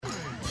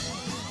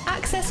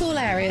Access all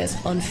areas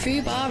on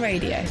Fubar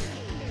Radio.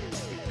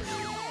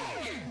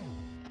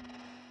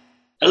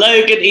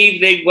 Hello, good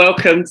evening.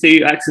 Welcome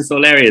to Access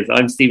All Areas.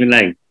 I'm Stephen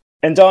Lane.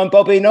 And I'm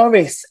Bobby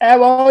Norris.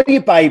 How are you,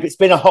 babe? It's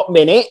been a hot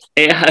minute.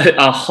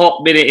 A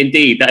hot minute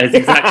indeed. That is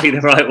exactly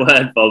the right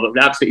word, Bob. An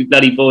absolutely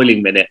bloody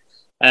boiling minute.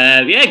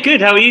 Yeah, good.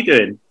 How are you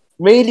doing?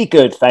 Really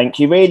good, thank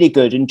you. Really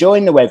good.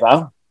 Enjoying the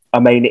weather. I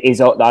mean, it is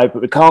hot though,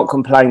 but we can't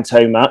complain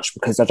too much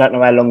because I don't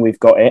know how long we've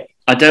got it.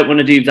 I don't want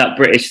to do that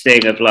British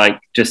thing of like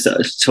just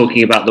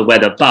talking about the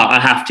weather, but I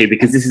have to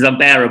because this is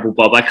unbearable,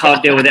 Bob. I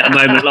can't deal with it a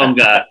moment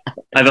longer. I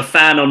have a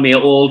fan on me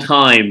at all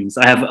times.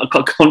 I've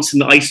got a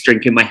constant ice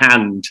drink in my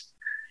hand.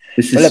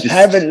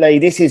 Apparently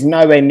this is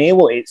nowhere near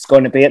what it's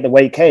going to be at the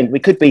weekend. We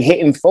could be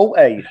hitting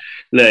 40.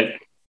 Look,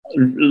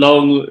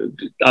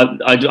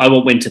 I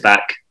want winter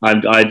back.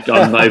 I'm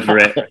over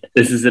it.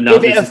 This is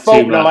enough. Give it a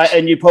fortnight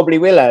and you probably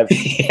will have.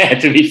 Yeah,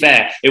 to be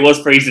fair, it was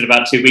freezing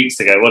about 2 weeks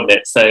ago, wasn't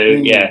it? So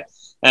yeah.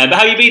 But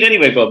how you been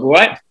anyway, Bob? All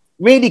right?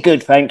 Really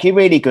good, thank you.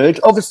 Really good.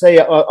 Obviously,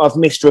 I've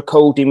missed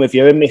recording with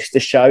you and missed the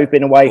show.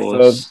 Been away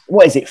for,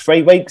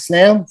 3 weeks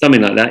now?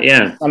 Something like that,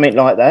 yeah. Something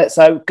like that.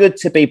 So good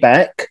to be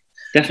back.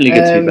 Definitely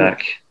good to be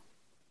back.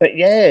 But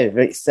yeah,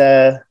 it's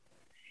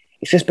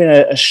just been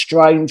a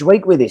strange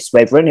week with this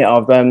weather, isn't it?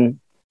 I've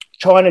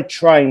trying to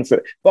train for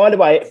it. By the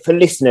way, for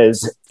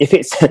listeners,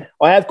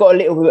 I have got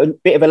a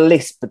bit of a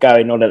lisp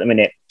going on at the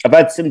minute. I've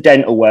had some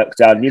dental work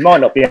done. You might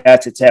not be able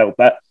to tell,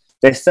 but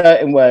there's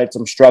certain words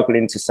I'm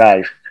struggling to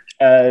say.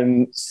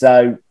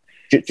 So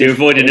you're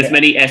avoiding as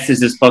many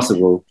S's as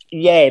possible.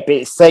 Yeah, but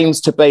it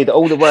seems to be that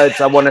all the words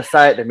I want to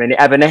say at the minute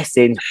have an S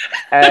in.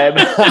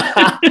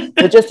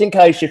 So just in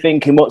case you're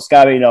thinking what's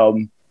going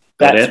on,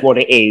 that's what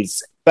it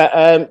is.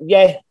 But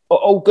yeah,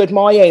 all good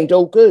my end,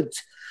 all good.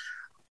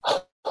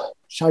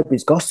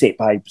 Showbiz gossip,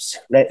 babes.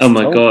 Oh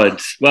my God.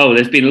 Well,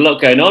 there's been a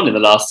lot going on in the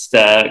last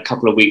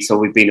couple of weeks while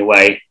we've been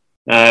away.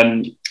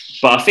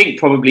 But I think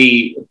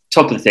probably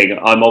top of the thing,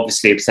 I'm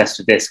obviously obsessed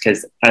with this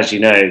because, as you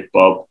know,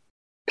 Bob,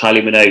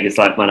 Kylie Minogue is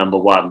like my number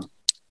one.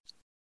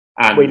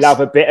 And we love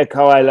a bit of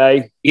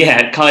Kylie.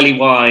 Yeah, Kylie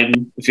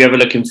Wine. If you're ever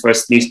looking for a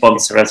new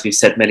sponsor, as we've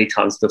said many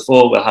times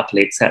before, we'll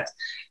happily accept.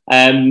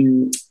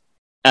 Yeah,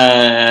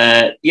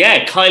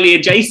 Kylie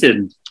and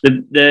Jason,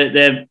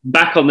 they're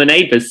back on the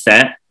Neighbours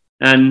set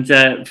and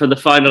for the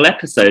final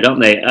episode,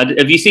 aren't they?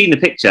 Have you seen the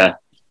picture?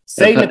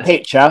 Seen the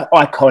picture,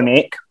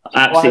 iconic.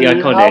 Absolutely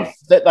iconic. Love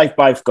that they've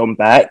both gone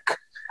back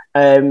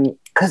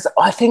because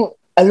I think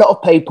a lot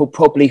of people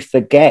probably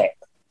forget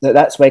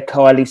that's where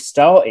Kylie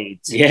started.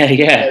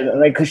 Yeah.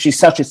 Because she's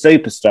such a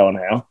superstar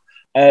now.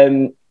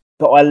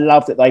 But I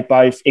love that they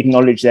both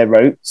acknowledge their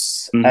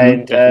roots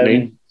and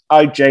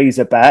OGs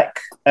are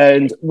back.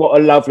 And what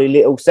a lovely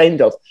little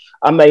send-off.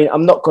 I mean,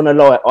 I'm not going to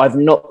lie, I've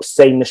not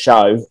seen the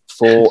show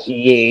for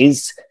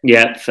years.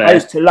 Yeah, fair. I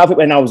used to love it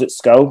when I was at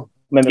school.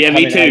 Yeah,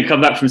 me too. Come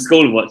back from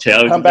school and watch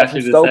it. Come back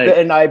from school, bit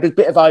of Neighbours,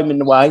 bit of Home in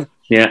the Way.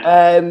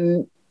 Yeah.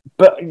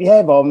 But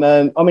yeah,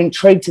 I'm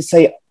intrigued to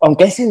see. I'm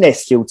guessing they're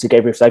still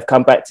together if they've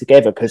come back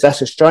together because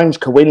that's a strange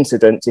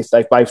coincidence if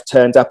they've both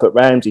turned up at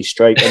Ramsay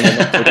Street and they're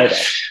not together.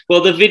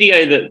 Well, the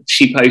video that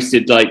she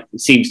posted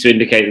seems to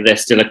indicate that they're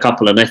still a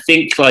couple, and I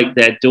think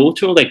their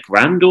daughter or their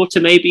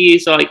granddaughter maybe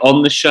is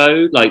on the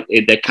show,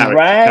 in their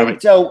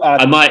character.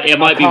 I might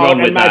be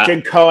wrong with that.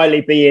 Imagine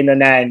Kylie being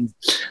an Anne.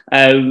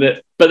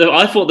 But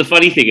I thought the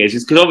funny thing is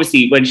because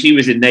obviously when she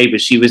was in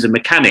Neighbours, she was a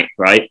mechanic,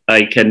 right?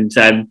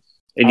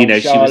 And you know,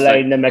 Charlene, she was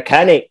the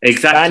mechanic,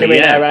 exactly,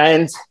 in her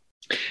hands.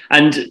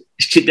 And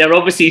they're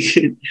obviously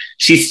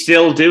she's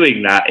still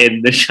doing that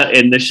in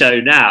the show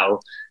now,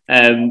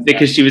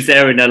 because she was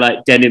there in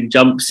a denim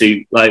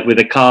jumpsuit, with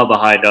a car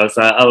behind her. I was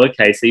like, oh,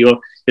 okay, so you're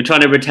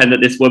trying to pretend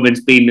that this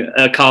woman's been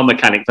a car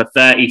mechanic for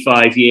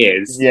 35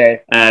 years,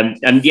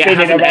 and yet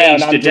hasn't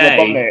aged a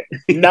day.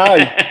 No,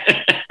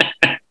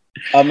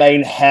 I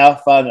mean, how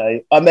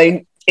funny. I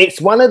mean,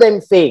 it's one of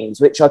them things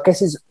which I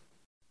guess is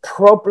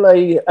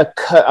probably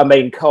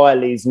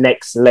Kylie's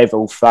next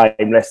level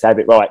fame, let's have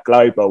it right,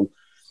 global.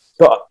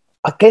 But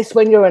I guess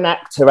when you're an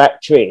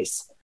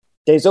actress,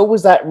 there's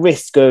always that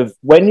risk of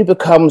when you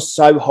become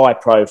so high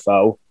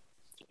profile,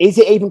 is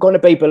it even going to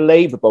be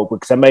believable?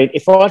 Because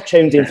if I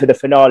tuned in for the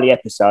finale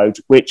episode,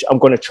 which I'm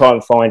going to try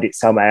and find it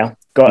somehow,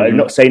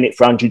 not seen it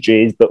for 100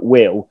 years, but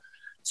will.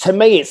 To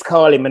me, it's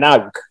Kylie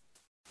Minogue.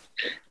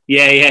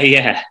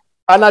 Yeah.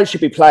 I know she'll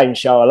be playing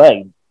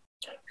Charlene,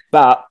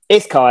 but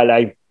it's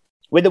Kylie.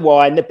 With the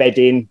wine, the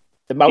bedding,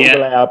 the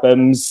multiple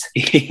albums.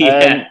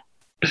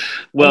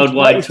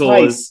 Worldwide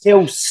tours.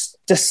 Still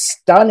just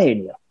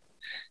stunning.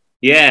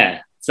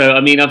 Yeah. So,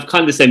 I've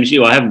kind of the same as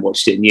you. I haven't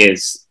watched it in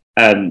years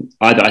either.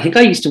 I think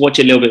I used to watch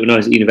it a little bit when I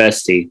was at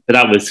university, but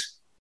that was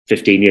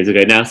 15 years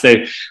ago now. So,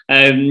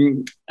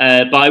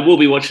 but I will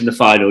be watching the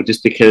final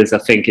just because I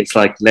think it's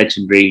a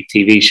legendary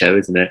TV show,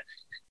 isn't it?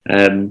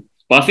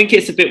 But I think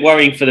it's a bit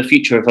worrying for the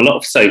future of a lot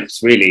of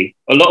soaps, really.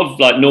 A lot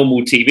of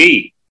normal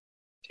TV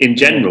in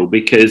general,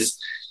 because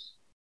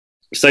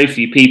so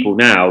few people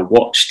now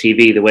watch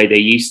TV the way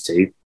they used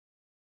to.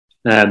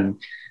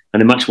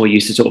 and they're much more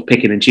used to sort of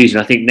picking and choosing.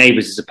 I think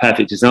Neighbours is a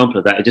perfect example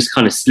of that. It just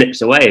kind of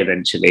slips away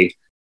eventually.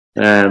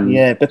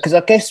 Yeah, because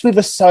I guess with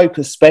a soap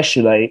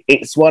especially,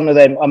 it's one of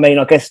them. I mean,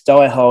 I guess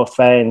diehard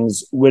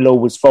fans will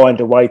always find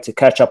a way to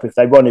catch up if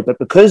they want to, but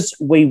because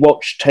we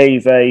watch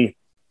TV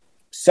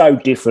so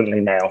differently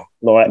now,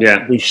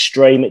 we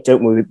stream it,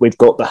 don't we? We've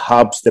got the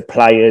hubs, the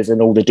players,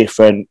 and all the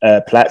different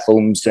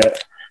platforms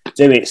that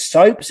do it.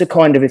 Soaps are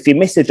kind of, if you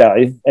miss a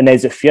day, and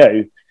there's a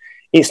few,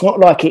 it's not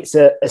like it's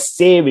a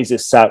series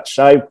as such.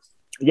 So,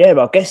 yeah,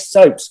 I guess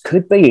soaps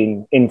could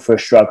be in for a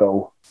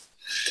struggle.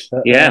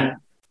 But,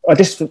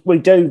 we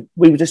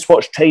just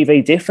watch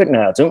TV different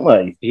now, don't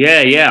we?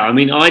 Yeah. I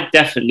mean, I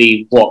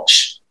definitely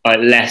watch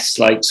less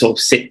sort of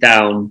sit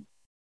down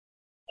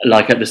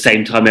at the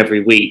same time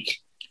every week.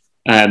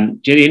 Do you know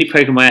the only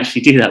program I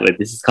actually do that with?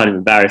 This is kind of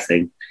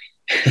embarrassing.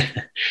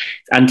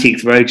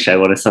 Antiques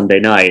Roadshow on a Sunday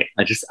night.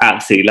 I just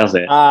absolutely love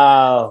it.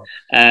 Oh,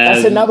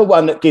 that's another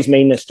one that gives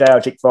me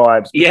nostalgic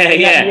vibes.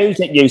 Yeah.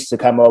 Music used to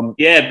come on.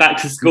 Yeah,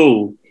 Back to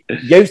School.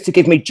 Used to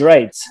give me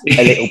dreads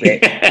a little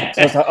bit.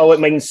 So I was like,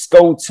 it means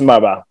school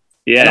tomorrow.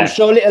 Yeah. And I'm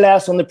sure Little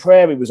House on the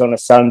Prairie was on a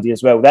Sunday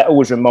as well. That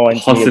always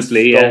reminds me of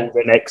school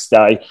the next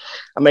day.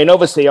 I mean,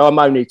 obviously, I'm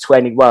only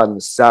 21,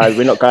 so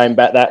we're not going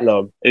back that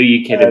long. Who are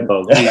you kidding,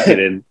 Bob? Who are you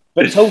kidding?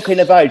 But talking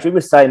of age, we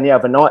were saying the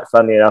other night,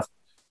 funny enough,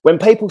 when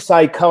people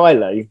say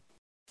Kylie,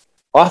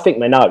 I think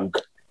Minogue.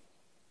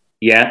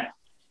 Yeah.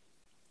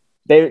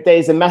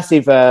 There's a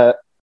massive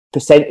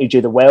percentage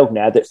of the world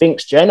now that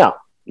thinks Jenner.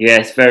 Yeah,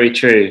 it's very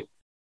true.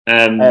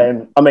 I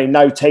mean,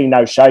 no tea,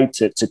 no shade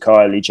to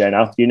Kylie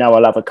Jenner. You know I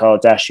love a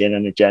Kardashian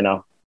and a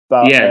Jenner.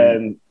 But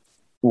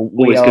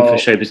always good for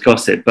showbiz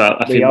gossip,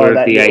 but I think we're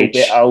of the age...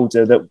 bit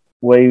older that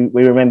we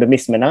remember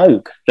Miss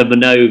Minogue. The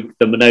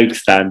Minogue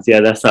stands,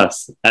 yeah, that's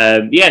us.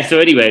 So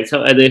anyway,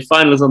 the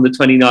finals on the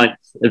 29th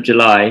of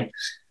July,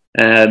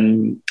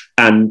 and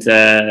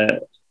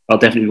I'll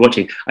definitely be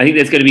watching. I think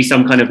there's going to be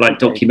some kind of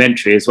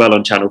documentary as well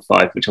on Channel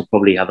 5, which I'll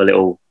probably have a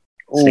little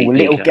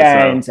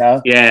gander.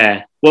 Well.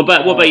 Yeah. What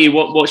about you?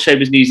 What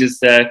showbiz news has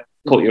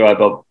caught your eye,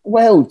 Bob?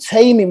 Well,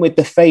 teaming with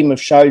the theme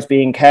of shows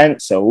being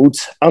cancelled,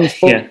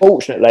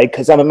 unfortunately,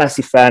 because I'm a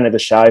massive fan of the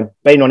show,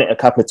 been on it a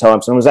couple of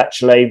times, and I was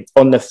actually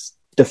on the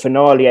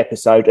finale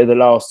episode of the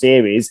last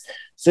series.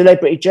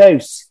 Celebrity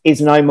Juice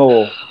is no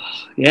more.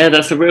 Yeah,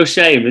 that's a real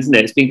shame, isn't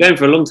it? It's been going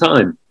for a long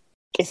time.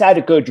 It's had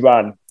a good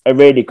run, a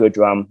really good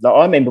run.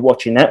 I remember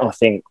watching that, I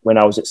think, when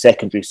I was at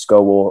secondary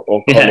school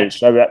or college.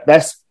 So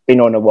that's been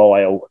on a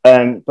while.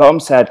 But I'm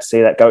sad to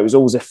see that go. It was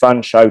always a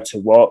fun show to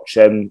watch.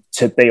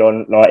 To be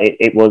on,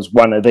 it was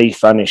one of the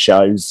funnest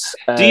shows.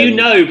 Do you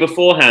know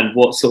beforehand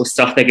what sort of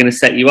stuff they're going to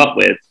set you up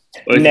with?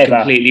 Or is it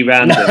completely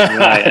random?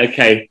 Right,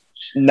 okay.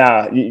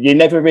 No, you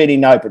never really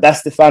know, but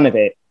that's the fun of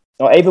it.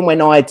 Even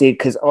when I did,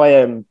 because I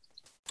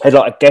had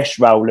a guest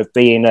role of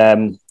being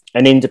an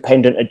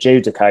independent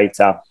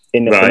adjudicator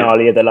in the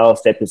finale of the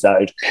last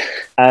episode.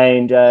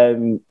 And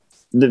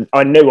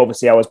I knew,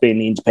 obviously, I was being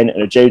the independent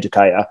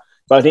adjudicator,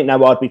 but I didn't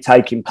know I'd be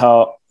taking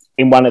part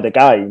in one of the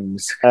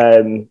games,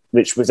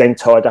 which was then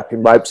tied up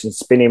in ropes and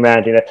spinning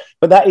around in it.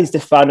 But that is the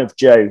fun of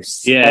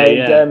Juice.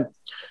 I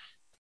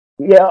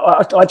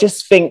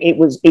just think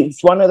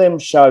it's one of them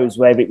shows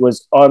where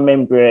I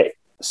remember it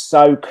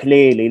so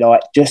clearly,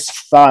 just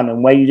fun,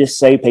 and where you just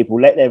see people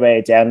let their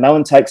hair down. No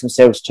one takes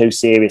themselves too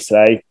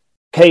seriously.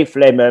 Keith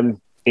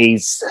Lemon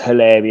is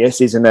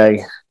hilarious, isn't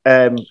he?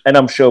 And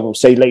I'm sure we'll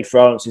see Lee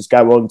Francis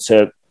go on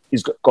to...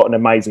 He's got an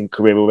amazing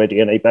career already,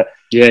 hasn't he? But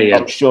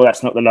I'm sure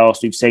that's not the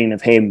last we've seen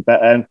of him.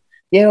 But I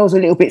was a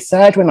little bit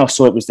sad when I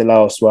saw it was the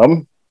last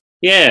one.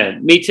 Yeah,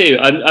 me too.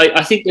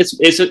 I think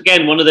it's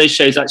again one of those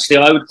shows. Actually,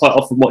 I would quite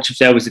often watch if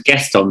there was a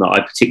guest on that I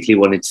particularly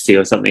wanted to see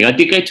or something. I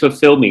did go to a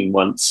filming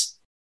once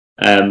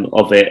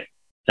of it,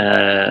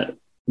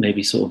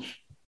 maybe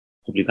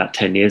probably about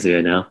 10 years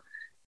ago now.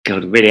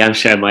 God, really, I'm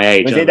showing my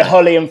age. Was it the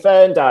Holly and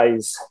Fern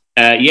days?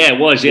 Yeah, it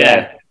was.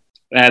 Yeah.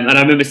 And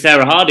I remember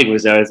Sarah Harding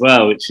was there as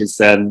well, which is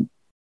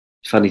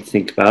funny to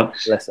think about.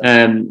 Bless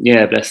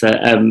her. Bless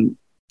her.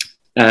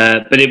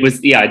 But it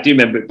was, I do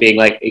remember it being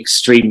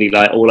extremely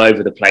all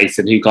over the place,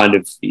 and you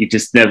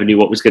just never knew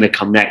what was going to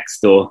come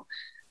next, or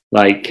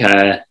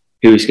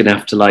who was going to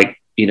have to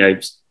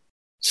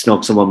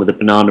snog someone with a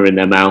banana in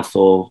their mouth,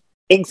 or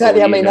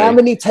exactly. Or, how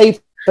many TV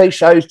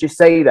shows do you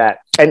see that?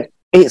 And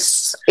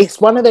it's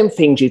one of them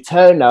things. You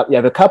turn up, you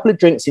have a couple of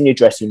drinks in your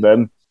dressing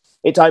room.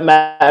 It don't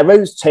matter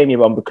whose team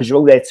you're on because you're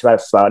all there to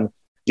have fun.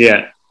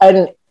 Yeah.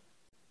 And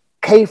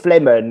Keith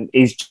Lemon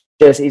is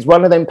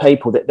one of them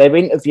people that their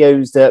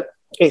interviews that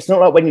it's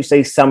not like when you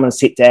see someone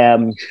sit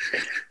down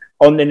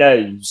on the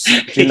news.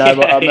 Do you know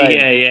what I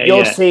mean?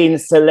 You're seeing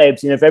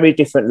celebs in a very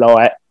different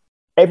light.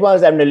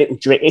 Everyone's having a little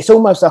drink. It's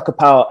almost like a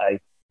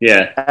party.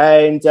 Yeah.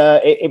 And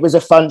it was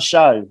a fun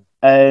show.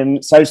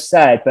 So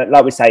sad, but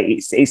like we say,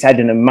 it's had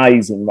an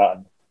amazing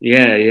run.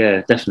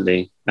 Yeah,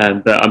 definitely.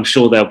 But I'm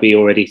sure they'll be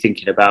already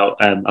thinking about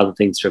other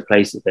things to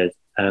replace it with.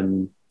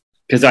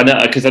 Because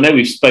I know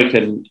we've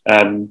spoken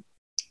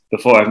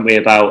before, haven't we,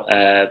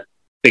 about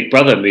Big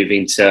Brother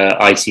moving to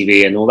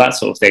ITV and all that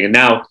sort of thing. And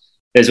now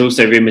there's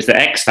also rumours that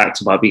X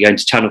Factor might be going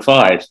to Channel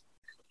 5.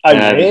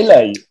 Oh,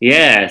 really?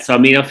 Yeah. So, I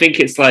mean, I think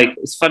it's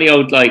funny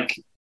old,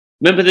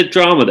 remember the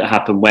drama that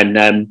happened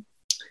when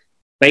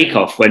Bake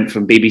Off went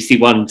from BBC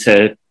One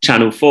to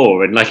Channel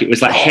 4 and it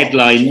was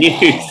headline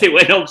news. It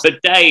went on for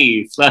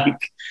days.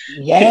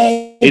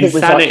 Insanity. It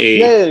was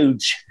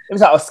huge. It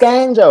was a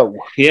scandal.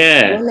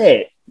 Yeah. Wasn't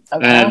it?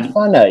 How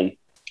funny.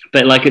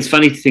 But it's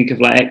funny to think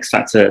of X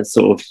Factor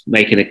sort of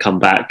making a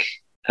comeback.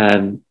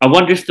 I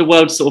wonder if the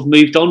world sort of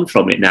moved on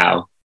from it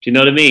now. Do you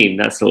know what I mean?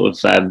 That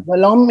sort of...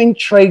 Well, I'm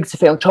intrigued to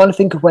think. I'm trying to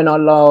think of when I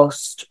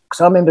last...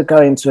 Because I remember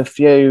going to a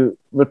few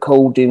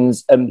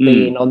recordings and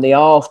being on the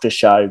after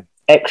show,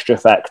 Extra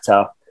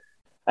Factor.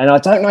 And I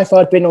don't know if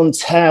I'd been on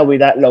Towie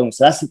that long.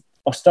 So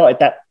I started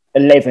that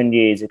 11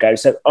 years ago.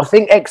 So I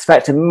think X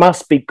Factor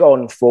must be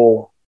gone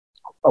for...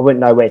 I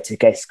wouldn't know where to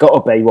guess.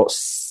 Got to be,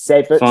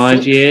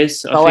 5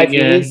 years? I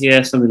think,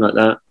 yeah, something like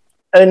that.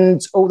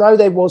 And although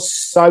there was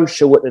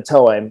social at the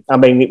time, I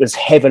mean, it was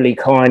heavily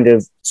kind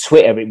of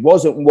Twitter. It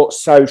wasn't what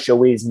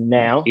social is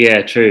now.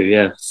 Yeah, true,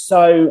 yeah.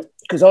 So,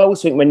 because I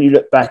always think when you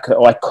look back at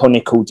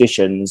iconic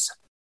auditions,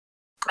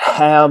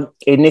 how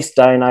in this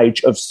day and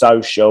age of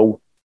social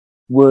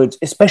would,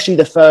 especially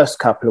the first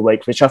couple of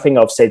weeks, which I think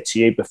I've said to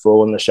you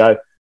before on the show,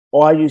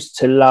 I used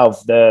to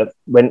love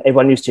when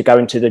everyone used to go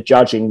into the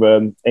judging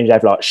room and you'd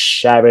have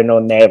Sharon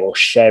on there or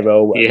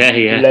Cheryl,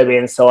 and Louis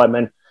and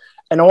Simon.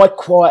 And I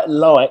quite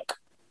like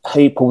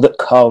people that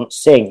can't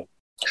sing,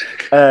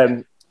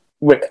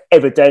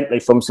 evidently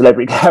from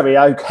Celebrity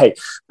Karaoke.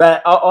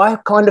 But I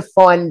kind of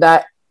find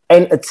that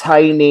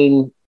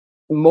entertaining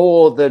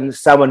more than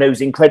someone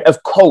who's incredible.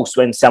 Of course,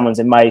 when someone's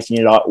amazing,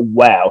 you're like,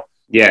 wow.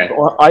 Yeah.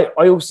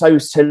 I also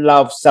used to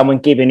love someone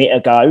giving it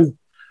a go.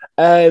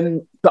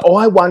 But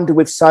I wonder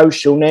with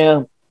social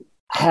now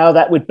how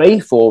that would be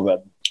for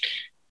them.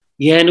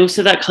 Yeah, and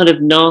also that kind of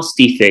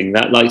nasty thing,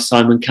 that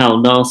Simon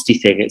Cowell nasty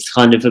thing, it's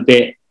kind of a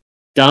bit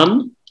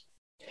done.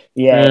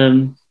 Yeah.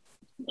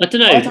 I don't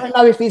know. I don't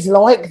know if he's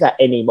like that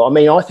anymore. I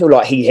mean, I feel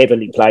like he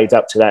heavily played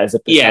up to that as a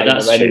persona. Yeah,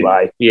 that's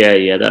anyway. True.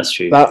 Yeah, that's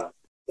true. But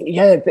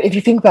if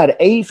you think about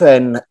it,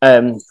 even,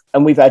 and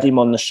we've had him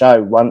on the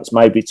show once,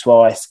 maybe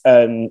twice,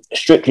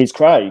 Strictly's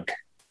Craig.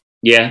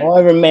 Yeah. I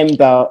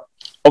remember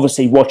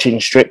obviously watching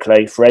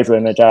Strictly forever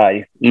and a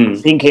day,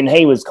 thinking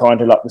he was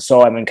kind of like the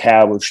Simon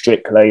Cowell of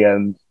Strictly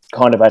and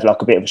kind of had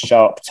a bit of a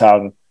sharp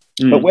tongue.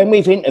 But when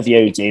we've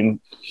interviewed him,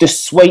 the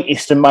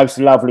sweetest and most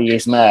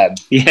loveliest man.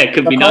 Yeah, it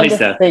could be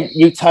nicer. I think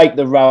you take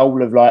the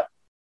role of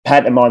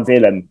pantomime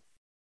villain.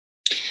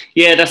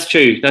 Yeah, that's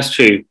true. I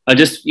feel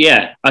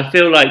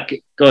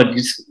God,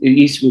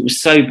 it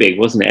was so big,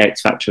 wasn't it?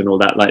 X Factor and all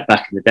that,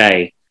 back in the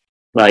day.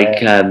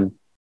 I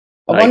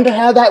wonder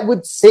how that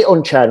would sit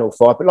on Channel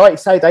 5. But like you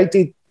say, they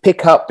did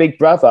pick up Big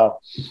Brother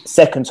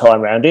second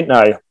time round, didn't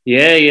they?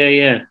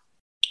 Yeah.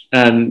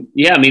 I mean,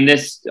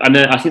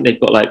 I think they've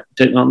got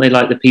aren't they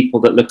the people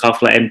that look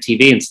after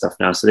MTV and stuff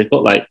now? So they've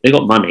got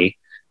money.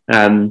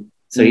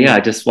 I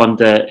just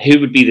wonder who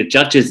would be the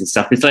judges and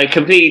stuff. It's a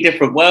completely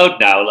different world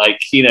now.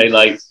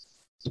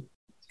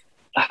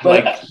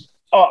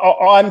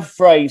 I'm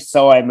free,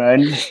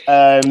 Simon.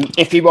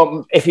 If you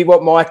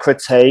want my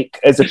critique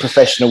as a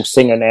professional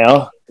singer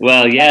now.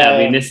 Well, yeah. I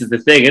mean, this is the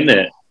thing, isn't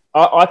it?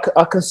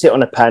 I can sit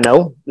on a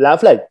panel.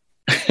 Lovely.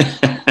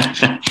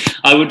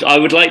 I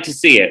would like to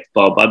see it,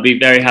 Bob. I'd be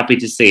very happy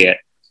to see it.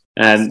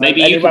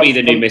 Maybe you could be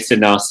the new Mr.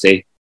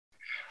 Nasty.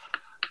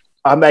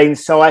 I mean,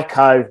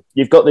 Psycho,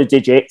 you've got the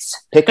digits.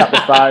 Pick up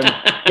the phone.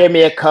 Give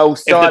me a call.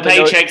 Simon, if the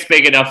paycheck's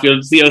big enough, you'll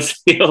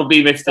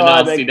be Mr.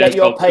 Simon, Nasty. Get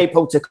your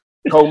people to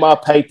call my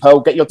people.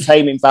 Get your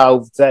team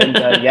involved. And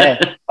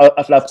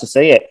I'd love to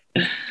see it.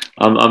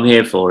 I'm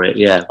here for it,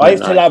 yeah. I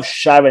used to love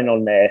Sharon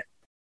on there.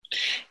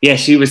 Yeah,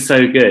 she was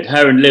so good.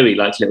 Her and Louis,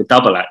 a little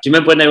double act. Do you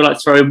remember when they were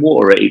throwing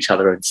water at each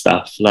other and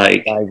stuff?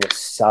 They were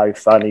so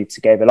funny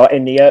together.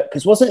 In the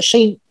because wasn't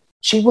she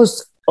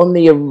was on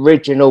the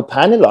original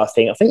panel? I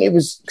think it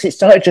was because it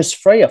started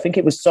just 3. I think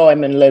it was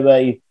Simon,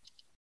 Louis,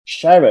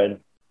 Sharon.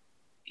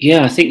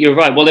 Yeah, I think you're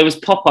right. Well, there was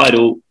Pop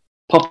Idol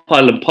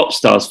and Pop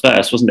Stars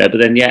first, wasn't there?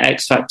 But then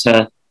X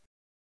Factor.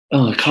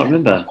 Oh, I can't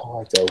remember.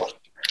 Pop Idol.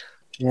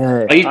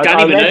 Yeah,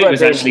 Danny Minogue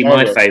was actually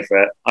my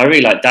favourite. I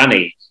really like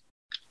Danny.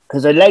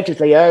 Because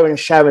allegedly, her and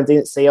Sharon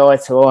didn't see eye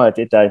to eye,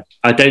 did they?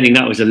 I don't think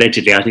that was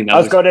allegedly. I think that I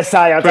was going to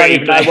say, I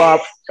don't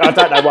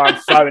know why I'm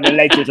throwing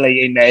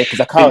allegedly in there, because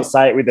I can't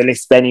say it with the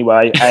lisp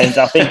anyway, and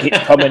I think it's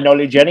common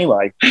knowledge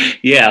anyway.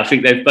 Yeah, I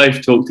think they've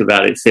both talked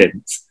about it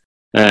since.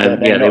 They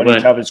weren't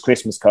each other's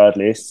Christmas card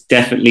list.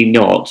 Definitely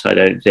not, I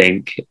don't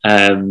think.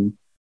 But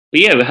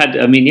yeah, we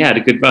had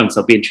a good run,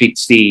 so I'll be intrigued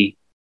to see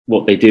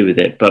what they do with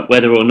it. But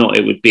whether or not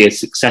it would be as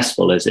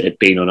successful as it had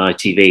been on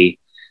ITV,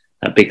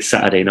 a big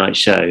Saturday night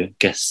show, I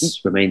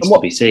guess remains to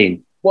be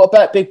seen. What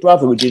about Big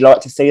Brother? Would you like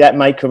to see that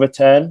make a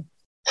return?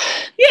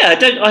 Yeah,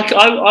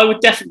 I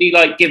would definitely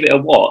give it a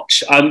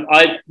watch.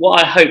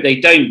 What I hope they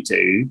don't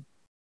do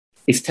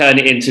is turn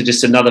it into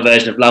just another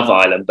version of Love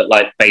Island, but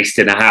based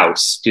in a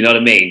house. Do you know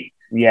what I mean?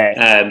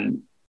 Yeah.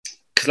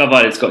 Because Love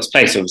Island's got its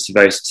place, obviously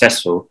very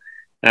successful.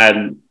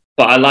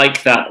 but I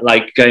like that,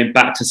 like going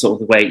back to sort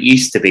of the way it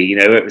used to be, you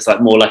know, where it was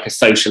like more like a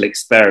social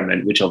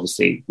experiment, which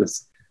obviously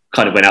was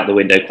kind of went out the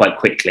window quite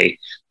quickly,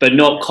 but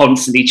not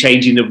constantly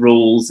changing the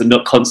rules and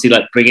not constantly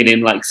like bringing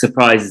in like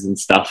surprises and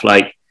stuff.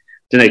 Like,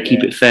 I don't know,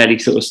 keep it fairly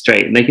sort of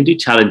straight, and they can do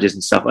challenges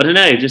and stuff. I don't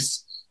know,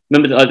 just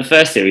remember like the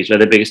first series where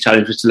the biggest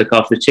challenge was to look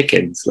after the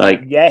chickens.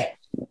 Like,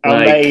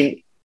 I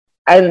mean,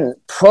 and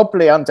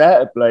probably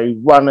undoubtedly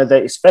one of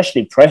the,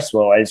 especially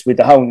press-wise, with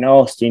the whole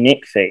Nasty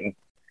Nick thing,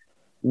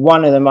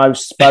 one of the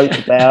most spoke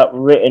about,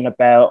 written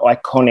about,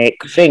 iconic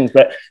things.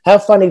 But how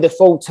funny the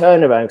full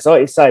turnaround, because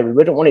like you say, we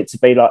wouldn't want it to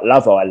be like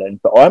Love Island,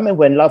 but I remember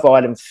when Love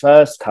Island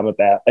first come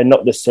about, and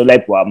not the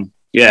celeb one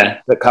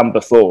that come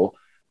before,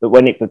 but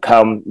when it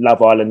became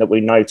Love Island that we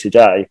know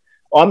today,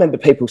 I remember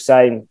people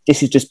saying,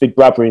 this is just Big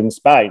Brother in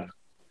Spain.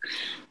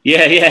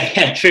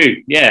 Yeah,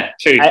 true. Yeah,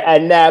 true.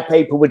 And now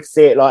people would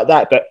see it like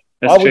that. But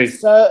I would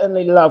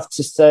certainly love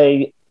to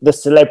see the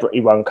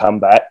celebrity one come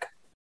back,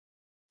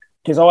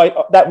 because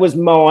that was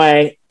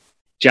my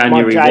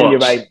January.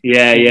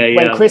 Yeah.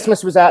 When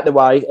Christmas was out the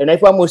way and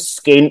everyone was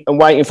skint and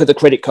waiting for the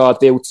credit card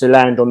deal to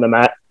land on the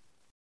mat,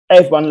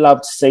 everyone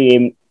loved to see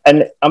him.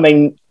 And I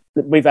mean,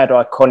 we've had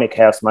iconic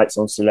housemates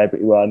on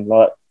Celebrity One,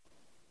 like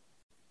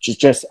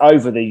just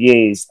over the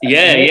years.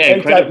 Yeah. I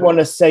don't want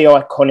to see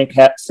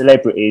iconic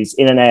celebrities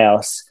in an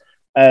house.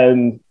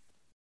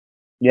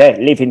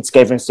 Living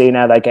together and seeing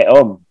how they get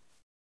on.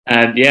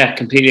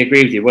 Completely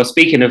agree with you. Well,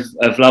 speaking of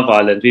Love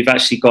Island, we've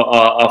actually got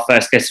our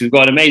first guest. We've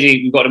got an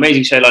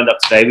amazing show lined up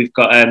today. We've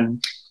got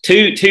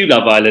two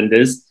Love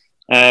Islanders,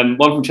 one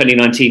from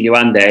 2019,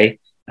 Yewande,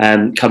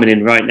 coming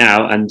in right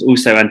now, and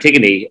also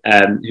Antigone,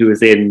 who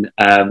was in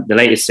the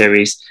latest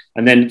series,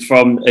 and then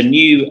from a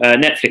new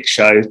Netflix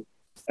show,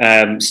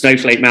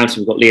 Snowflake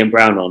Mountain, we've got Liam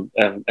Brown on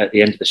at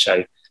the end of the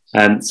show.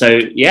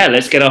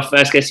 Let's get our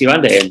first guest,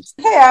 Yewande, in.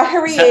 Hey, how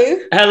are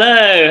you?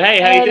 Hello. Hey,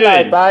 how you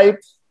doing? Babe.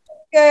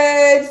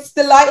 Good.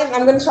 The lighting,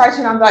 I'm going to try to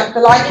turn on the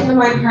lighting in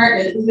my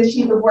apartment is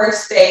literally the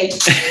worst thing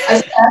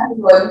as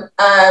everyone.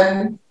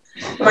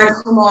 When I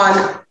come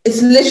on,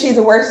 it's literally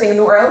the worst thing in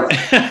the world.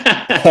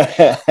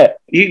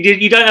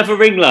 You don't have a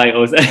ring light,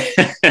 or is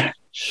that?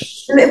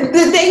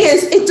 The thing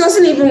is, it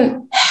doesn't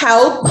even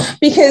help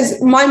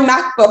because my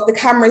MacBook, the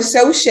camera is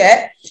so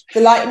shit.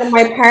 The lighting in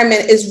my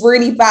apartment is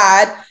really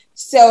bad.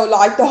 So,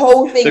 like, the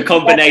whole thing... The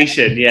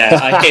combination,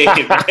 I hear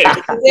you.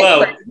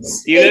 Well,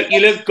 you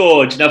look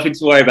gorgeous, nothing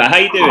to worry about. How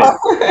you doing?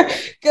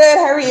 Good,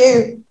 how are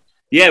you?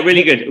 Yeah,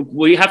 really good.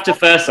 Well, you have to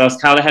first ask,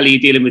 how the hell are you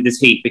dealing with this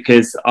heat?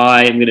 Because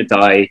I am going to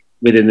die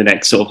within the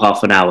next sort of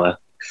half an hour.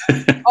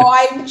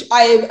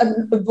 I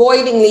am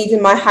avoiding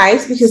leaving my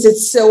house because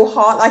it's so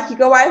hot. Like, you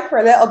go out for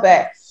a little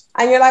bit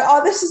and you're like,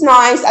 oh, this is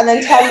nice. And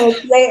then 10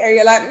 minutes later,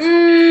 you're like,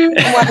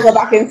 I want to go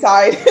back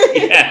inside.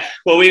 Yeah.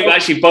 Well,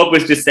 Bob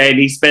was just saying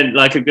he spent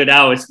like a good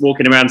hour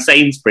walking around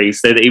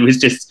Sainsbury's so that he was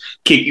just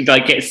soaking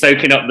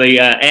up the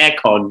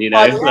aircon, you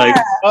know. Oh,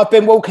 yeah. I've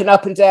been walking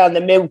up and down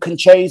the milk and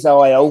cheese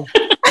aisle,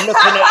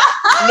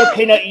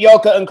 looking at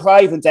yogurt and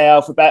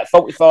Cravendale for about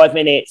 45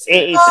 minutes.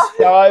 It is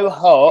so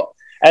hot.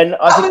 And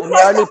I think I'm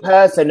the only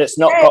person that's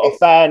not got a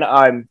fan at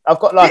home. I've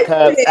got like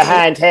a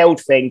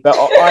handheld thing, but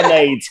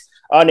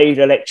I need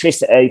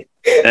electricity.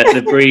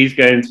 The breeze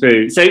going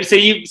through. So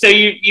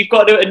you've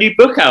got a new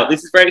book out.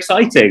 This is very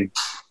exciting.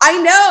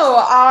 I know.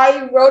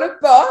 I wrote a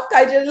book.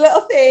 I did a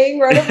little thing,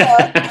 wrote a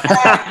book.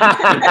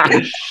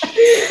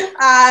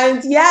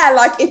 And yeah,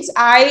 like it's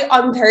out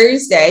on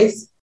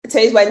Thursdays.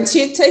 Today's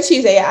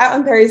Tuesday, out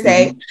on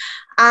Thursday. Mm-hmm.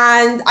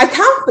 And I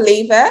can't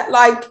believe it.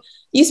 Like,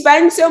 you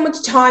spend so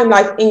much time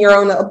like in your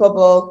own little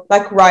bubble,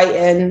 like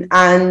writing,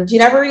 and you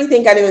never really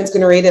think anyone's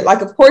going to read it.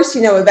 Like, of course,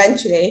 you know,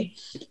 eventually,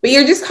 but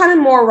you're just kind of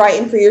more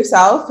writing for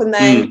yourself. And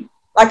then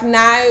like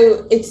now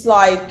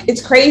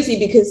it's crazy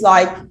because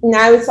like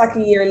now it's like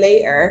a year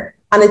later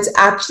and it's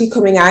actually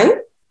coming out.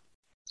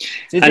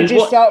 Did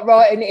you start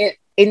writing it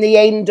in the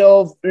end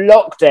of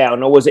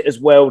lockdown, or was it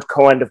as world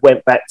kind of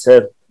went back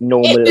to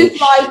normal?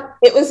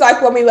 It was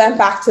like when we went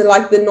back to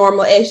like the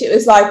normal-ish. It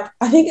was like,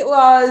 I think it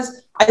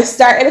was, I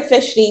started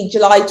officially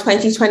July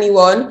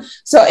 2021,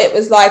 so it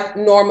was like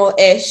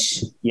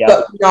normal-ish,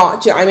 but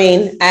not. Do you know what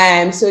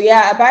I mean? So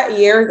yeah, about a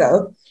year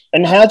ago.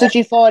 And how did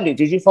you find it?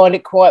 Did you find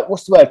it quite,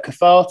 what's the word,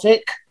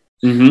 cathartic?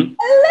 Mm-hmm.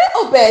 A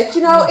little bit.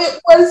 You know,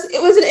 it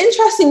was an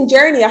interesting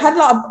journey. I had a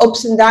lot of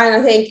ups and downs.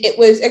 I think it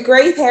was a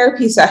great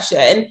therapy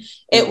session.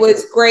 It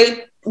was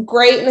great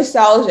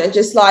nostalgia,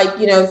 just like,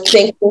 you know,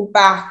 thinking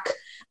back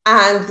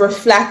and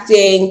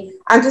reflecting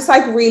and just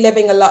like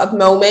reliving a lot of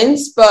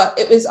moments. But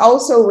it was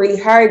also really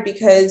hard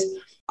because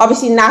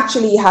obviously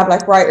naturally you have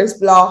like writer's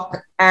block,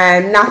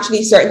 and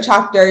naturally certain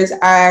chapters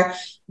are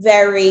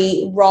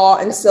very raw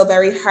and still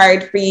very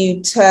hard for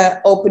you to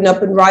open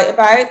up and write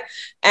about.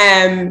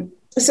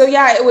 So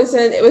yeah, it was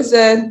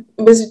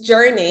a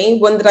journey,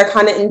 one that I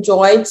kind of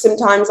enjoyed.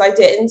 Sometimes I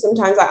didn't.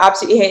 Sometimes I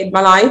absolutely hated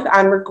my life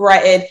and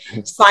regretted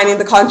signing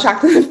the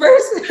contract in the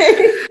first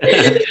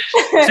place.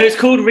 So it's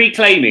called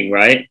Reclaiming,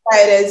 right?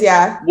 Yeah, it is.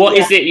 Yeah. What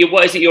is it?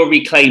 What is it you're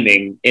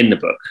reclaiming in the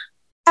book?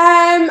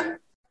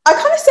 I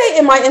kind of say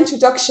in my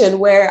introduction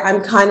where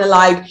I'm kind of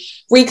like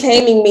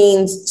reclaiming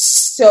means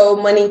so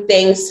many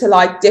things to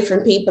like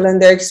different people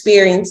and their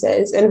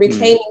experiences. And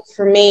reclaiming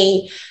for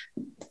me,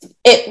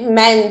 it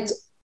meant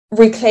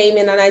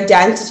reclaiming an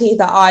identity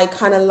that I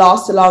kind of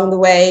lost along the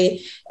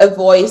way, a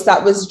voice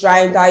that was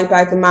drowned out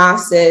by the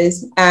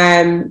masses.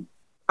 And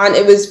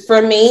it was,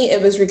 for me,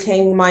 it was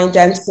reclaiming my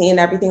identity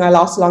and everything I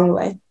lost along the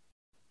way.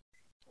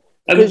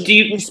 Do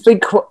you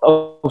speak?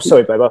 Oh,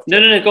 sorry, Bob.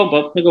 No, go on,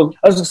 Bob. Go on.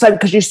 I was going to say,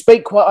 because you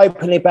speak quite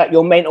openly about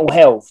your mental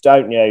health,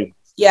 don't you?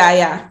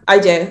 Yeah, I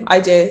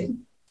do.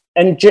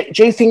 And do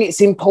you think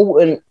it's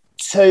important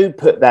to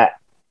put that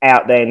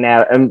out there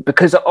now? And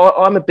because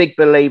I'm a big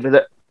believer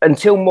that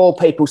until more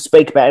people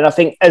speak about it, and I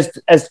think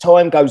as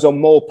time goes on,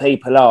 more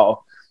people are.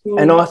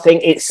 And I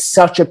think it's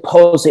such a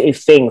positive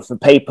thing for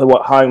people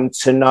at home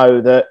to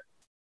know that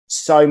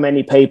so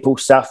many people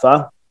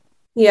suffer.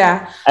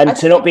 Yeah. And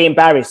to not be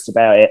embarrassed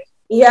about it.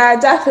 Yeah,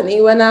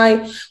 definitely.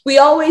 We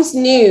always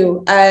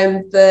knew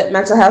the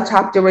mental health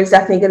chapter was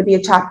definitely going to be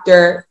a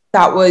chapter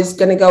that was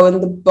going to go in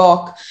the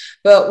book,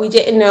 but we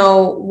didn't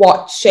know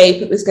what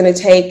shape it was going to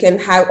take and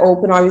how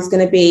open I was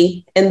going to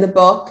be in the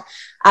book.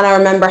 And I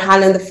remember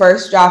handing the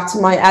first draft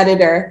to my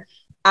editor,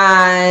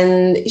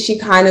 and she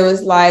kind of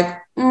was like,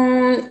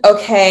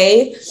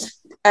 okay,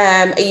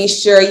 are you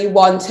sure you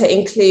want to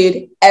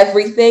include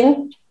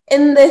everything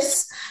in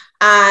this?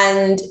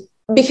 And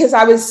because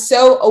I was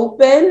so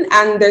open,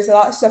 and there's a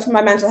lot of stuff in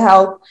my mental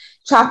health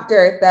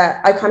chapter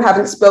that I kind of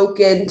haven't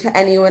spoken to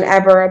anyone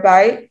ever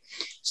about.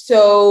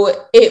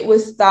 So it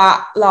was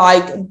that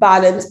like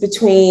balance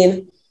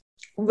between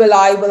will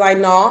I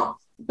not?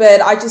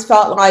 But I just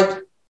felt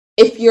like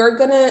if you're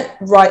going to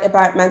write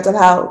about mental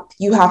health,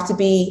 you have to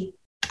be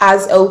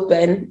as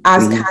open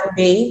as can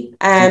be.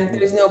 And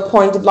there's no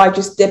point of like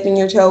just dipping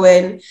your toe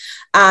in.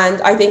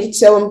 And I think it's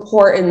so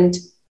important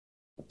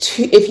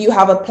to, if you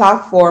have a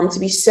platform, to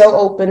be so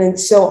open and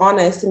so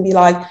honest and be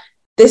like,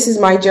 this is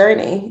my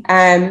journey.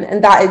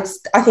 And that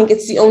is, I think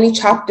it's the only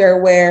chapter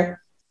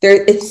where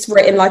it's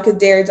written like a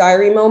Dear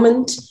Diary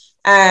moment.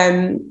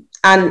 And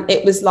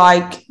it was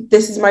like,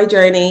 this is my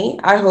journey.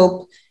 I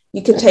hope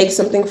you can take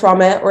something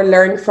from it or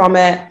learn from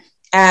it.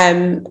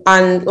 And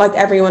like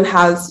everyone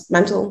has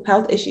mental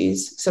health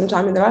issues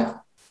sometime in their life.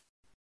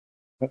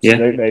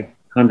 Absolutely.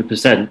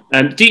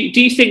 100%. Do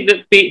you think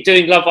that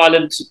doing Love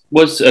Island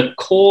was a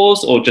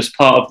cause or just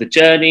part of the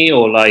journey,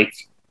 or like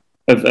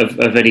of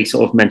any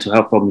sort of mental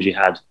health problems you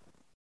had?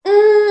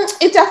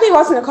 It definitely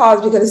wasn't a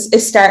cause because it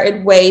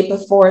started way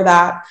before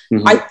that.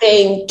 I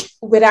think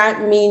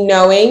without me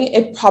knowing,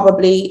 it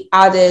probably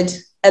added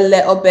a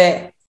little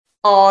bit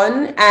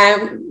on,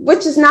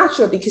 which is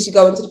natural because you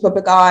go into the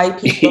public eye.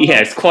 Yeah,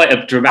 it's quite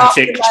a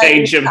dramatic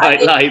change in my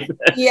life.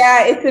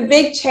 Yeah, it's a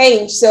big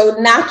change. So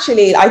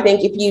naturally, I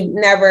think if you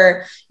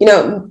never,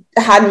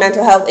 had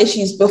mental health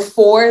issues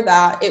before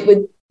that, it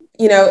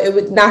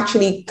would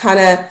naturally kind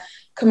of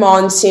come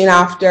on soon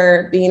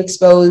after being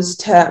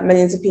exposed to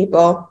millions of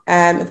people,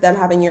 of them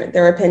having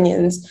their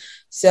opinions.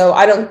 So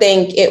I don't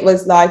think it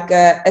was like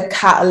a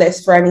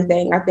catalyst for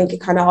anything. I think it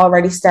kind of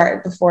already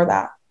started before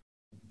that.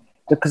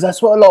 Because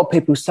that's what a lot of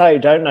people say,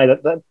 don't they?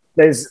 That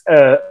there's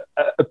a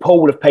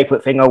pool of people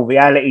that think,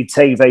 reality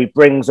TV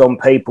brings on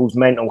people's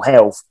mental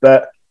health.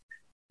 But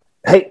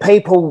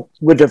people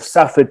would have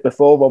suffered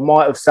before, or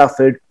might have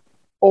suffered,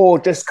 or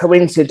just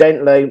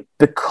coincidentally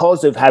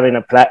because of having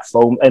a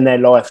platform and their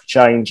life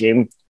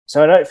changing.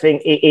 So I don't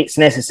think it's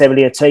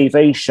necessarily a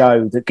TV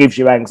show that gives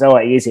you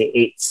anxiety, is it?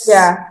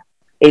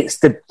 It's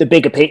the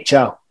bigger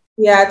picture.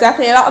 Yeah,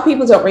 definitely. A lot of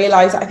people don't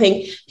realise. I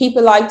think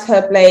people like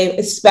to blame,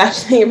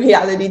 especially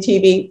reality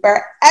TV,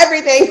 for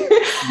everything.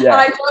 Yeah. And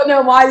I don't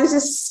know why. There's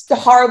just a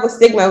horrible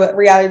stigma with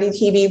reality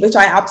TV, which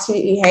I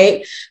absolutely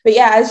hate. But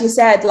yeah, as you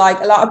said, like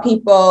a lot of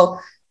people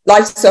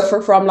like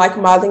suffer from like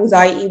mild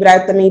anxiety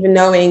without them even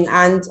knowing.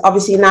 And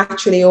obviously,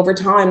 naturally, over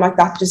time, like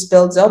that just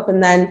builds up,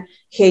 and then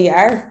here you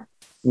are.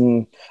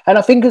 And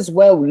I think as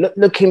well,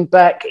 looking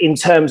back in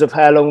terms of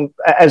how long,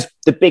 as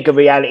the bigger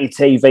reality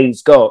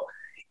TV's got,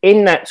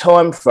 in that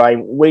time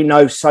frame, we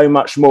know so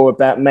much more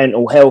about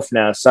mental health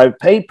now. So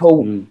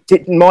people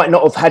might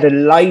not have had a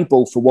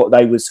label for what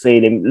they was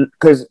feeling,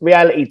 because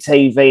reality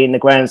TV, in the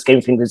grand scheme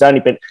of things,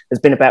 has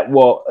been about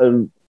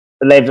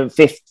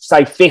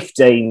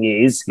 15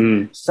 years.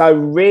 So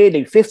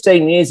really,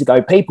 15 years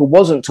ago, people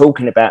wasn't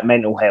talking about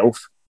mental health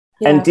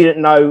and didn't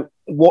know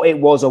what it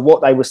was or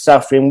what they were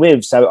suffering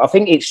with. So I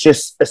think it's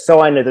just a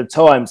sign of the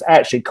times,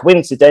 actually,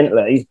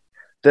 coincidentally,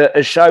 that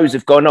as shows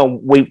have gone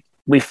on,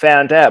 we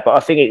found out. But I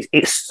think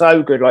it's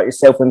so good, like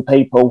yourself, when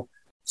people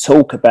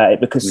talk about it,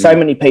 because so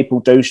many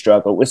people do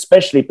struggle,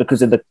 especially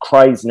because of the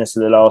craziness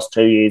of the last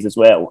 2 years as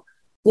well.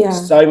 Yeah.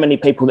 So many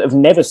people that have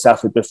never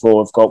suffered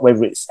before have got,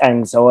 whether it's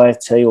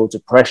anxiety or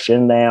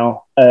depression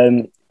now,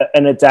 and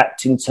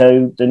adapting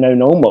to the new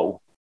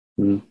normal.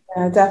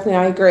 Yeah, definitely.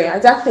 I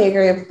definitely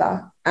agree with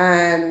that.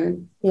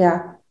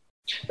 Yeah.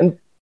 And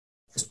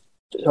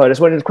I just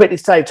wanted to quickly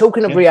say,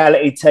 talking of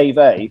reality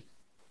TV,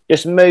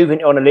 just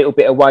moving on a little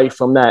bit away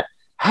from that,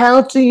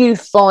 how do you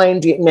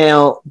find it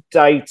now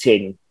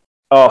dating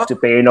after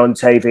being on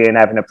TV and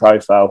having a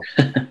profile.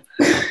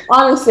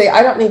 Honestly,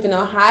 I don't even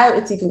know how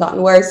it's even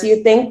gotten worse.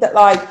 You'd think that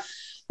like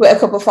with a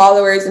couple of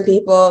followers and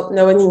people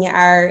knowing who you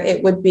are,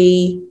 it would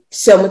be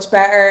so much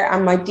better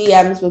and my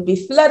DMs would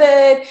be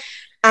flooded.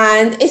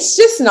 And it's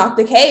just not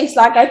the case.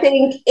 Like, I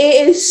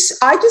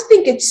just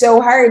think it's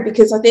so hard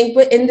because I think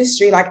with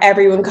industry, like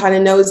everyone kind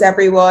of knows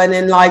everyone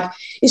and like,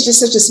 it's just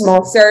such a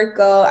small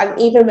circle. And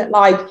even with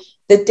like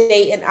the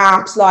dating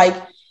apps, like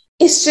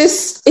it's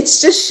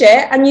just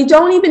shit. And you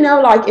don't even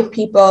know like if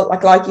people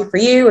like you for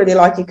you or they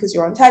like you because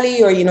you're on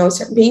telly or, you know,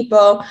 certain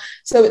people.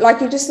 So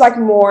like, you're just like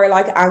more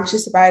like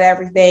anxious about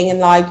everything. And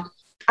like,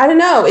 I don't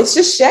know, it's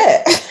just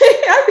shit.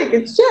 I think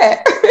it's shit.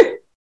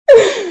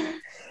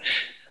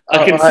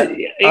 I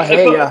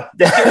hear you.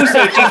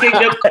 Also, do you think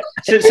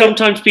that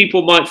sometimes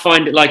people might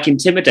find it like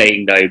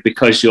intimidating though,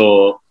 because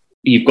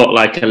you've got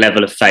like a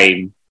level of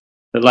fame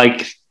that like,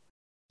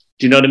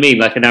 do you know what I mean?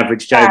 Like an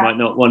average Joe might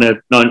not want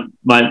to,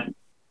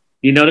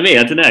 you know what I mean?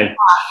 I don't know.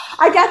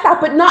 I get that,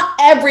 but not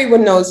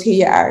everyone knows who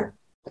you are.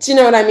 Do you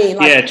know what I mean?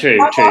 Like, yeah, true.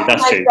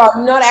 That's true.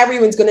 God, not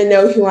everyone's going to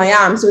know who I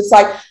am. So it's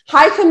like,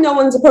 how come no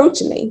one's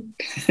approaching me?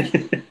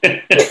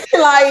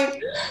 Like,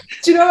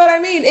 do you know what I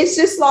mean? It's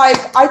just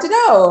like, I don't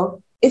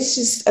know. It's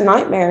just a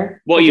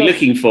nightmare. What are you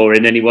looking for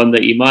in anyone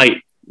that you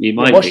might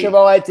What's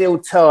your ideal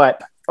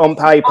type on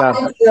paper?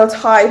 Ideal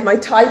type, my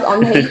type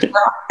on paper.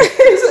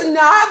 No,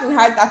 I haven't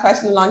had that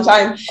question in a long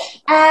time.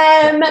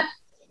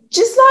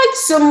 Just like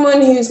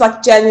someone who's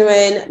like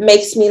genuine,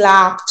 makes me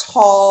laugh,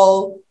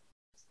 tall,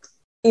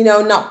 you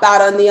know, not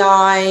bad on the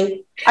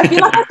eye. I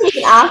feel like I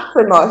don't ask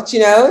for much,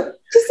 you know?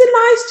 Just a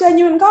nice,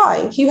 genuine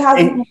guy who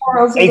has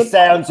morals. He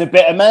sounds a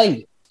bit of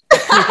me.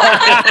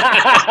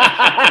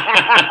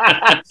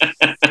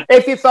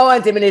 If you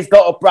find him and he's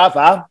got a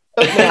brother,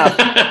 hook me up.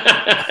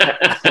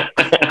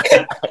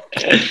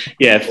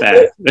 Yeah,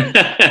 fair.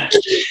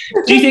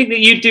 Do you think that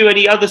you do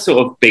any other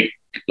sort of big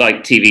like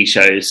TV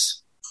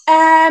shows? Do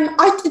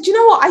you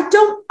know what?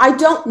 I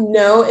don't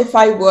know if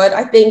I would.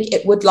 I think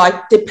it would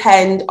like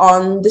depend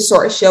on the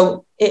sort of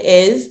show it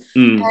is.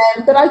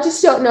 But I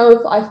just don't know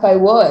if I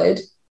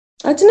would.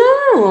 I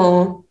don't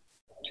know.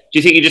 Do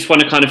you think you just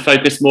want to kind of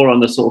focus more on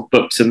the sort of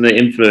books and the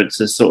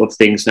influencers sort of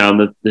things now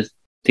and the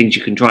things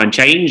you can try and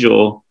change,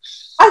 or?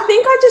 I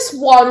think I just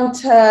want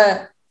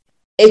to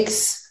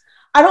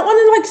I don't want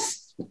to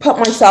like put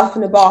myself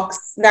in a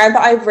box. Now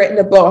that I've written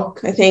a book,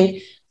 I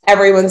think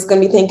everyone's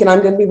going to be thinking I'm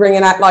going to be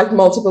bringing out like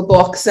multiple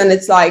books, and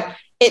it's like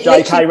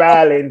J.K.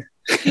 Rowling.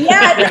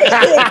 Yeah,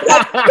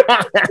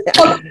 it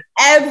took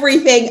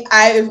everything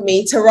out of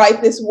me to write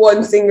this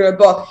one singular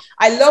book.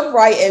 I love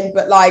writing,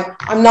 but like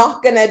I'm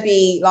not gonna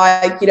be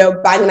like, you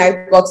know, banging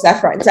out books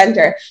left, right, and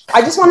center.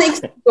 I just want to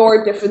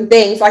explore different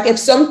things. Like if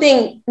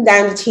something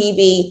down the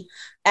TV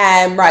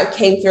right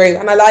came through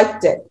and I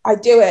liked it, I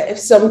do it. If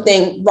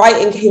something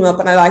writing came up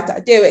and I liked it, I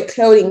do it.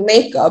 Clothing,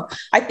 makeup.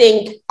 I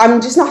think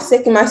I'm just not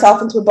sticking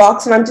myself into a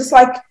box, and I'm just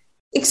like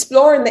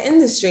exploring the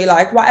industry.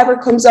 Like whatever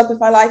comes up,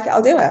 if I like it,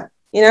 I'll do it.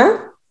 You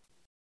know?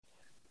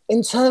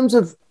 In terms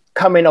of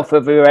coming off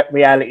of a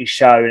reality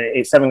show,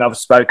 it's something I've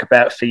spoke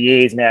about for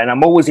years now, and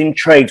I'm always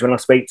intrigued when I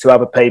speak to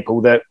other people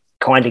that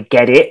kind of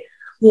get it.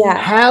 Yeah.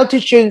 How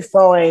did you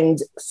find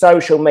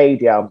social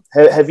media?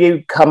 Have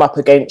you come up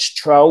against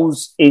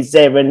trolls? Is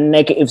there a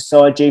negative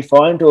side you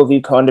find, or have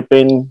you kind of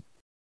been...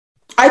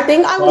 I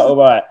think I was... all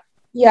right.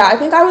 Yeah, I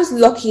think I was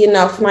lucky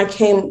enough when I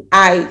came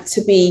out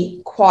to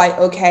be quite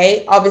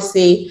okay.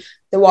 Obviously,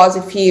 there was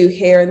a few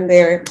here and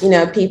there, you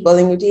know, people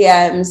in your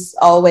DMs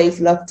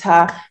always love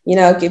to, you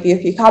know, give you a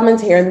few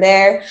comments here and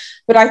there.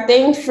 But I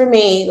think for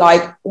me,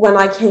 like when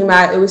I came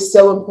out, it was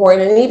so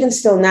important. And even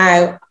still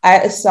now,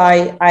 out of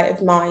sight, out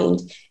of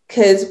mind.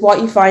 Because what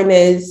you find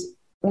is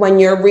when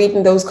you're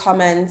reading those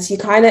comments, you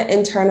kind of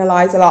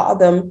internalize a lot of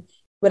them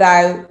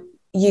without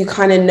you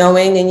kind of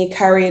knowing, and you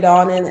carry it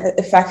on and it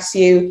affects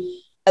you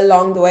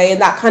along the way. And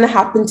that kind of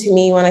happened to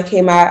me when I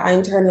came out. I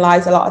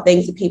internalized a lot of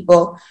things that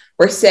people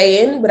were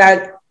saying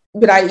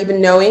without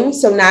even knowing.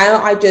 So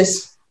now I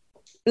just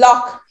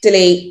block,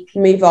 delete,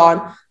 move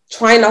on,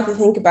 try not to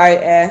think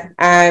about it.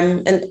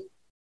 And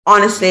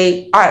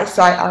honestly, out of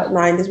sight, out of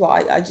mind is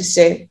what I just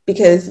do,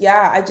 because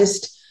I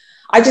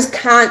just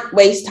can't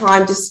waste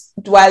time just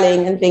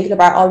dwelling and thinking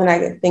about all the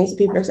negative things that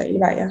people are saying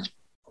about you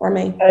or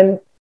me. And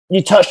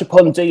you touched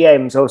upon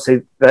DMs,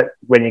 obviously, that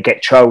when you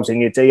get trolls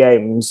in your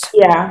DMs.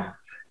 Yeah.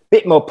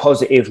 Bit more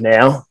positive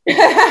now.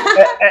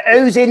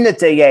 Who's in the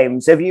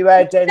DMs? Have you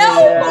had any?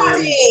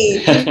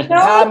 Nobody.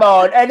 Come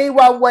on,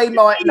 anyone we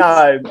might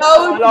know.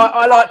 No.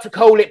 I like to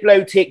call it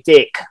blue tick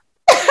dick.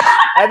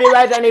 Have you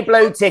had any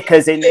blue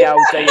tickers in the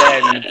old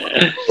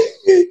DMs?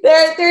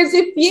 There's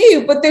a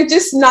few, but they're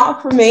just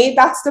not for me.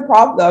 That's the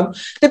problem.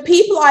 The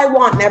people I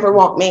want never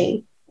want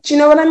me. Do you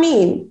know what I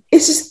mean?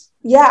 It's just,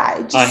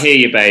 I hear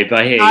you, babe.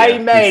 I hear you.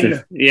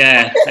 Amen.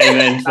 Yeah,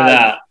 amen for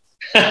that.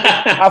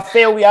 I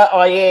feel you.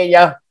 I hear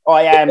you.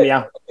 I am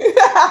you.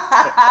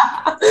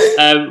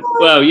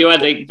 Well,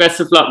 Ioane, best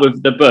of luck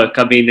with the book.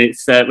 I mean,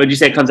 it's when you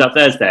say it comes out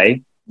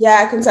Thursday?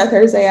 Yeah, comes out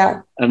Thursday,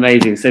 yeah.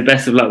 Amazing. So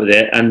best of luck with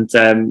it, and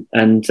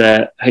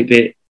hope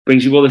it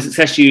brings you all the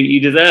success you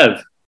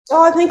deserve.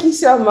 Oh, thank you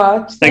so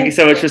much. Thank you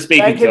so much for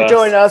speaking Thank you to for us.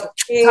 joining us.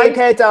 Take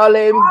care,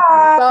 darling.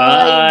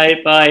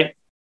 Bye. Bye.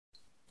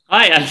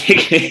 Hi,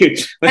 Andy.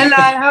 Hello,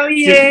 how are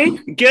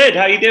you? Good.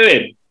 How are you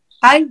doing?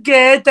 I'm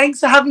good. Thanks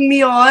for having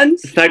me on.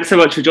 Thanks so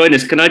much for joining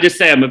us. Can I just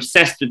say I'm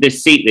obsessed with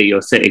this seat that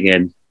you're sitting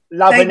in?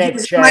 Love an Thank egg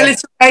you. chair. My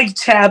little egg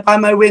chair by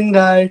my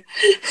window.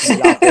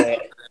 Love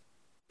it.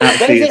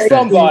 Where's it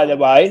from, by the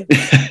way?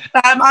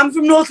 I'm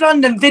from North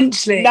London,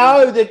 Finchley.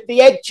 No,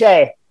 the egg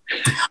chair.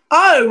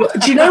 Oh,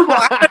 do you know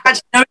what? I don't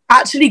actually know it's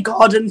actually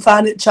garden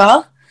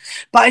furniture.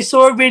 But I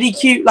saw a really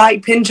cute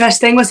Pinterest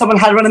thing where someone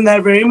had one in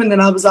their room, and then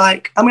I was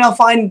like, I'll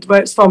find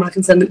where it's from and I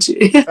can send it to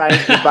you.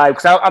 Thank you, babe.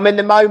 So I'm in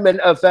the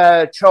moment of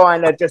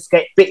trying to just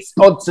get bits,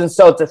 odds and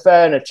sods of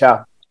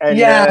furniture.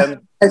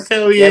 And, I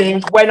feel you. Yeah,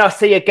 when I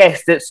see a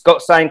guest that's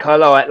got something I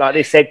like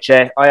this egg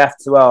chair, I have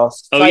to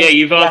ask. Oh yeah,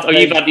 you've asked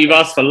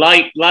for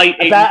light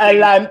about a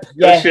lamp.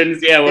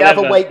 Cushions, yeah. The Whatever.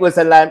 other week was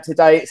a lamp.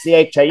 Today it's the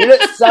egg chair. You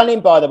look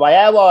stunning, by the way.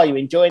 How are you?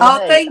 Enjoying the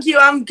heat? Thank you.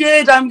 I'm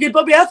good,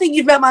 Bobby. I think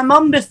you've met my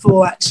mum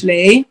before,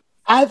 actually.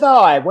 Have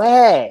I?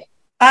 Where?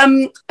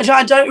 I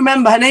don't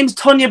remember. Her name's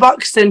Tonya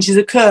Buxton. She's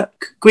a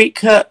cook, Greek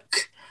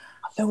cook.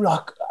 I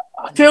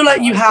feel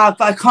like you have,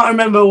 but I can't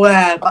remember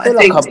where. But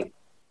I think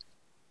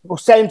we'll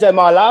send her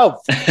my love.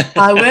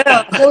 I will.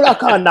 I feel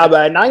like I know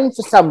her name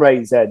for some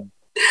reason.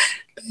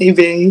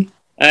 Maybe.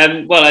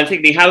 Well, I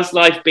think how's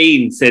life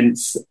been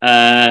since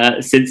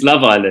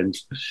Love Island?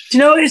 Do you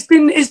know what?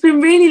 It's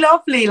been really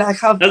lovely.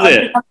 Like I've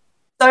had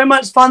so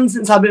much fun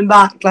since I've been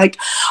back. Like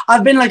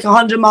I've been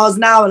 100 miles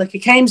an hour. Like I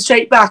came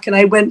straight back and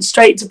I went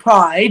straight to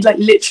Pride. Like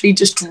literally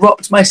just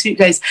dropped my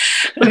suitcase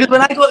because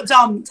when I got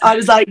dumped, I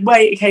was like,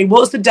 wait, okay,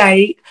 what's the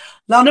date?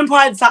 London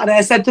Pride Saturday.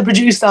 I said to the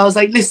producer, I was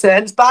like,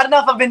 listen, it's bad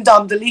enough I've been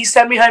dumped. At least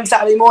send me home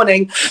Saturday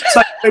morning so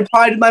I can go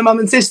Pride with my mum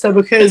and sister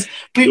because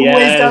we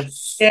always go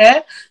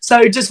here.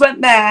 So just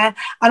went there,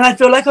 and I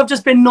feel like I've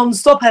just been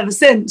non-stop ever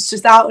since,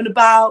 just out and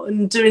about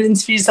and doing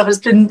interviews stuff. It's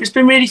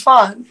been really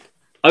fun.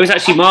 I was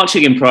actually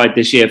marching in Pride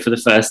this year for the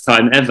first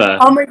time ever.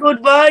 Oh my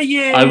God, were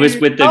you? I was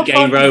with the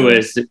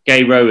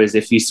gay rowers.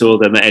 If you saw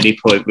them at any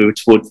point, we were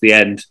towards the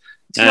end.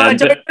 I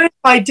don't know if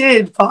I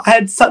did, but I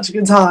had such a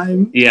good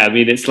time. Yeah, I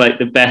mean, it's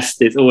the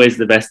best. It's always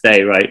the best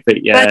day, right?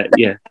 But yeah.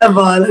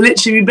 Ever.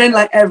 Literally, we've been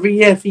every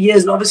year for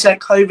years, and obviously,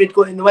 COVID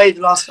got in the way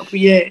the last couple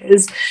of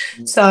years.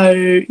 So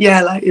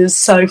yeah, it was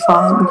so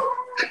fun.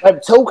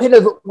 Talking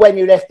of when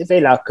you left the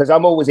villa, because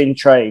I'm always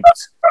intrigued.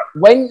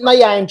 When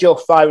they hand your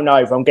phone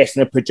over, I'm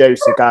guessing the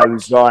producer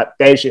goes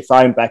 "There's your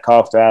phone back."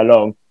 After how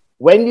long?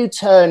 When you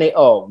turn it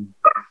on.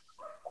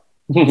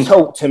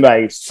 Talk to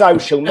me.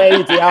 Social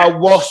media,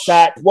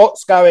 WhatsApp,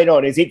 what's going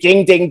on? Is it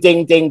ding, ding,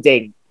 ding, ding,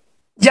 ding?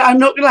 Yeah, I'm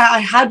not gonna lie, I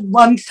had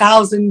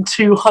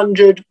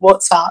 1,200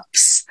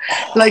 WhatsApps.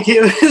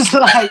 It was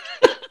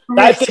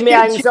That gives me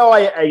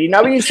anxiety. You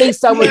know, when you see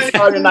someone's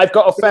phone and they've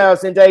got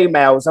 1,000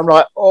 emails, I'm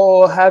like,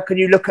 oh, how can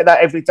you look at that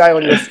every day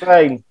on your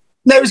screen?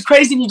 No, it was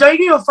crazy. And you don't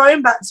get your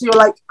phone back till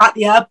you're at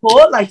the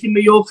airport, in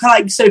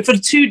Mallorca. So for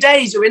 2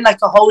 days, you're in a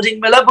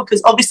holding villa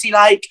because obviously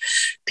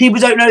people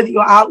don't know that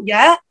you're out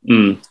yet.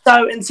 Mm.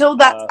 So until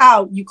that's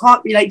out, you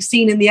can't be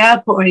seen in the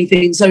airport or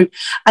anything. So,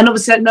 and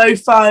obviously no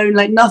phone,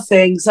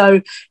 nothing.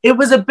 So it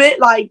was a bit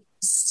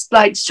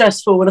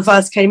stressful when I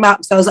first came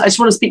out. So I was I just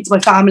want to speak to my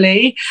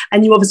family,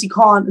 and you obviously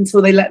can't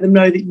until they let them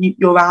know that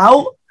you're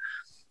out.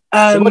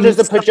 So what does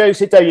the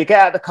producer do? You get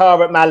out of the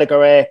car at Malaga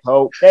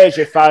Airport, there's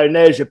your phone,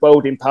 there's your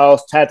boarding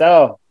pass,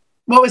 ta-da.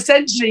 Well,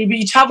 essentially, but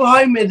you travel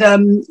home with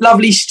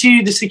lovely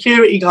Stu, the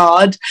security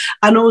guard,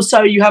 and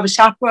also you have a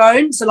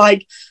chaperone. So,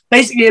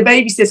 basically a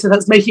babysitter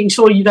that's making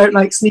sure you don't,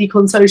 sneak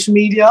on social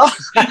media.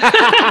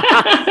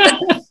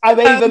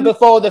 Even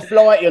before the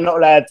flight, you're not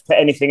allowed to put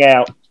anything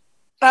out.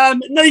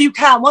 No, you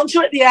can. Once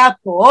you're at the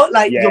airport,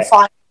 you're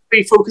fine,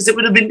 because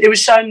it was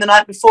shown the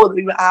night before that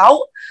we were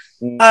out.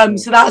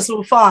 So that's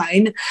all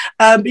fine.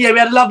 But yeah, we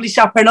had a lovely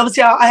chaperone.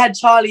 Obviously, I had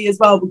Charlie as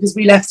well because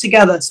we left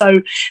together. So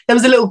there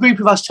was a little group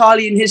of us,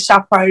 Charlie and his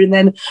chaperone, and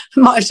then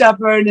my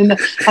chaperone and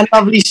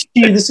lovely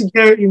Stu, the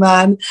security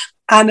man.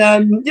 And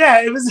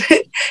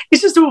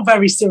it's just all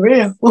very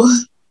surreal.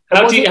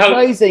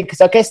 Crazy?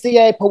 Because I guess the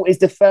airport is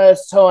the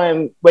first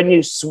time when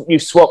you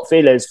swap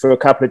villas for a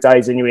couple of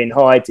days and you're in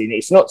hiding.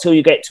 It's not till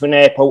you get to an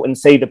airport and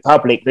see the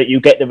public that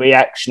you get the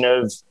reaction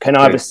of, can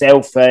I have a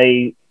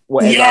selfie,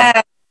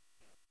 whatever.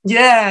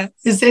 Yeah,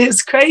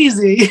 it's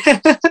crazy.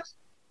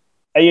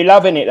 Are you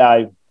loving it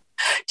though?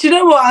 Do you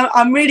know what?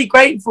 I'm really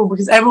grateful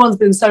because everyone's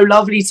been so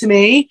lovely to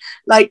me.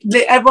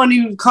 Everyone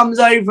who comes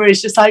over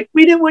is just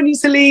we didn't want you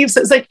to leave.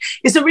 So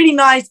it's a really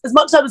nice, as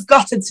much as I was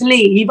gutted to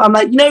leave, I'm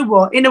you know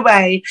what? In a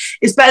way,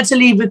 it's better to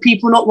leave with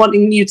people not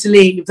wanting you to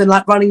leave than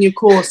running your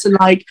course and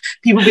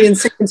people being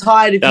sick and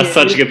tired of you. That's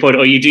such a good point.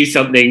 Or you do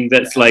something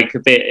that's a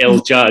bit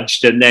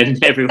ill-judged and then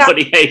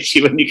everybody hates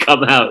you when you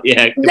come out.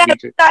 Yeah.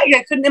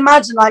 I couldn't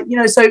imagine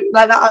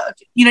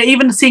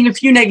even seeing a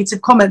few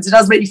negative comments, it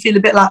does make you feel a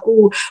bit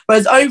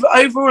whereas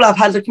overall overall, I've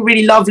had like a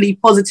really lovely,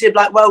 positive,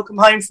 like welcome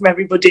home from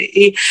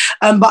everybody.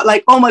 But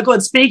like, oh my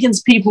God, speaking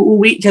to people all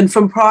weekend,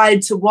 from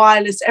Pride to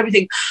Wireless to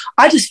everything,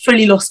 I just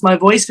fully lost my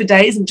voice for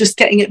days. I'm just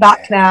getting it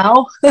back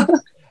now.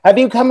 Have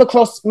you come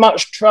across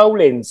much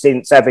trolling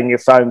since having your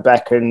phone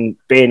back and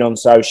being on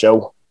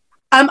social?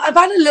 I've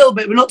had a little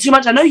bit, but not too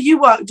much. I know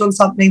you worked on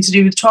something to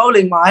do with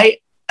trolling,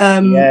 right?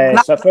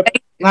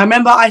 I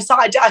remember I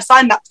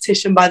signed that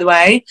petition, by the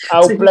way.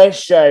 Oh,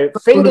 bless you.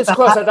 Fingers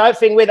crossed. I don't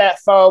think we're that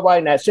far away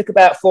now. It took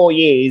about 4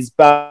 years,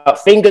 but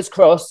fingers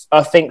crossed,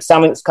 I think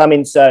something's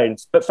coming soon.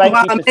 But thank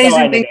you for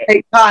signing it.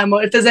 Take time.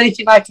 Or if there's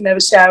anything I can ever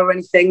share or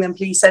anything, then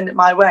please send it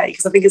my way,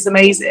 because I think it's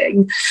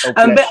amazing.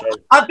 But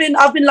I've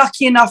been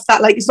lucky enough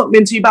that like it's not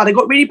been too bad. I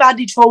got really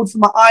badly trolled for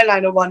my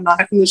eyeliner one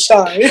night from the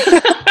show.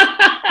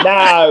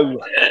 No.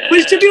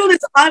 Which, to be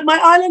honest, my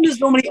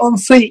eyeliner's normally on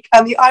fleek,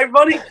 and the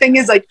ironic thing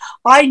is, like,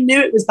 I knew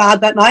it was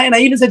bad that night, and I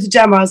even said to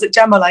Gemma, I was like,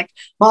 Gemma, like,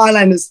 my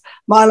eyeliner's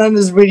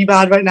really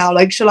bad right now.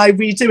 Like, shall I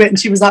redo it? And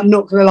she was like,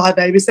 not gonna lie,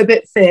 babe, it's a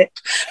bit thick.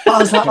 But I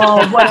was like,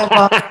 oh,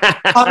 whatever.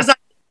 I was like,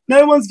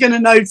 no one's gonna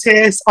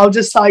notice. I'll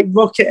just like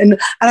rock it. And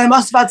I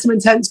must have had some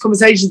intense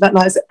conversations that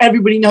night. So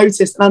everybody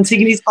noticed, and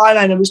Antigone's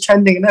eyeliner was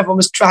trending, and everyone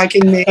was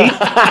dragging me. But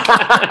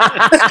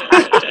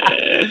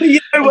you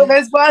know what?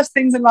 There's worse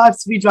things in life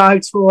to be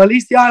dragged for. At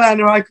least the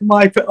eyeliner, I can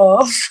wipe it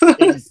off.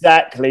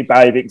 Exactly,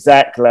 babe.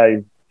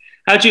 Exactly.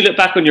 How do you look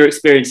back on your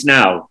experience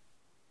now?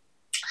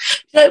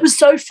 You know, it was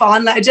so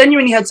fun. Like, I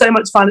genuinely had so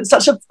much fun. It's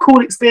such a cool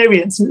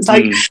experience, and it's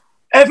like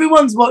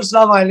everyone's watched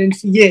Love Island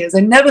for years.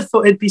 I never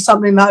thought it'd be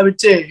something that I would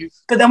do.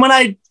 But then when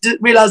I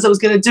realised I was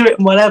going to do it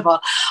and whatever,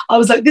 I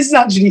was like, this is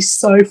actually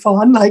so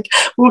fun. Like,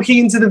 walking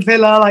into the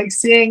villa, like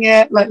seeing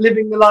it, like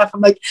living the life.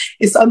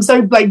 I'm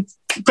so like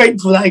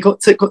grateful that I got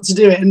to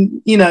do it.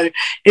 And, you know,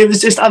 it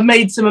was just, I've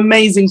made some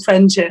amazing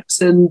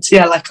friendships, and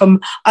yeah, like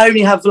I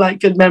only have like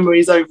good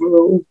memories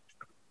overall.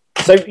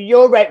 So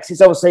your ex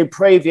is obviously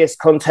previous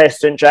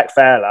contestant Jack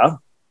Fowler.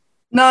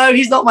 No,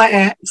 he's not my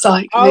ex.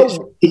 Like,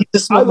 he's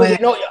just not my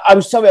ex.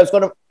 I'm sorry, I was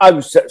going to...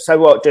 so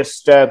what,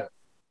 just...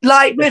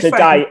 like, we're just a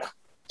date?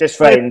 Just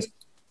friends?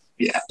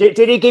 Yeah.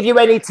 Did he give you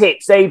any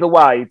tips either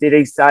way? Did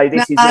he say,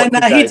 this is what to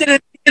do? He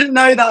didn't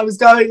know that I was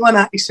going on,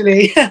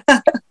 actually.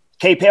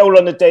 Keep it all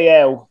on the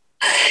DL.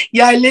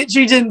 Yeah, I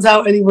literally didn't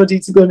tell anybody,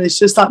 to be honest,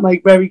 just like my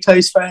very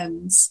close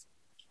friends.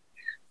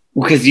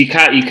 Because you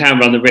can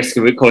run the risk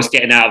of course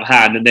getting out of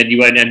hand, and then you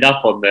won't end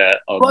up on the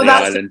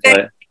island.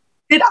 I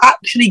did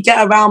actually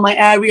get around my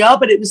area,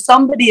 but it was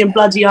somebody in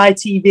bloody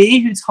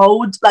ITV who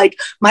told like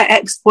my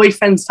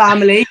ex-boyfriend's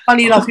family.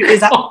 Funny enough, it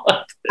was that,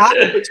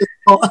 which is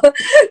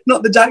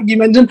not the Jack you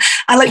mentioned.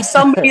 And like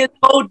somebody had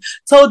told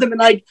them in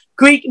like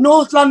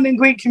North London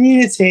Greek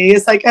community.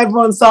 It's like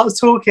everyone starts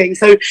talking.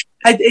 So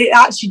it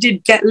actually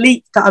did get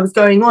leaked that I was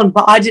going on,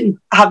 but I didn't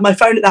have my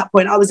phone at that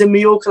point. I was in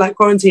Mallorca like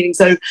quarantining,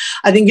 so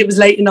I think it was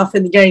late enough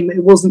in the game that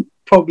it wasn't a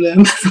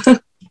problem.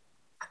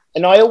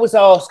 And I always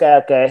ask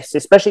our guests,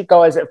 especially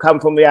guys that have come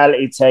from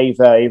reality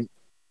TV,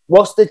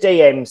 what's the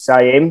DM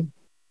saying?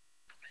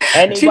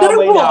 Do you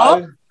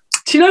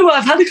know what?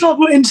 I've had a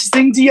couple of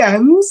interesting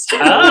DMs.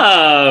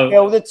 Oh.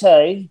 Spill the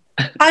tea.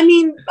 I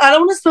mean, I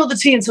don't want to spill the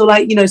tea until,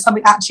 like, you know,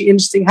 something actually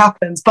interesting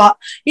happens. But,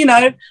 you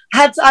know,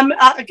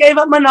 I gave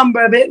up my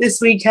number a bit this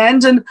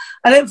weekend, and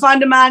I didn't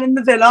find a man in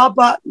the villa,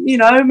 but, you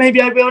know,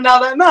 maybe I will now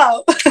that I'm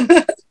out.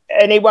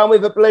 Anyone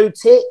with a blue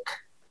tick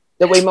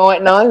that we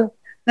might know?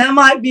 There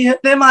might be a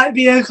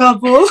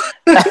couple.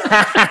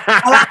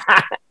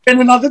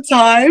 In another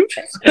time.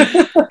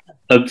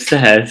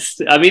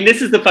 Obsessed. I mean,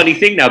 this is the funny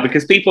thing now,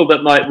 because people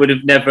that would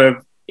have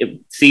never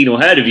seen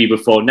or heard of you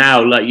before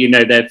now, like, you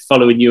know, they're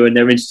following you and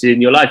they're interested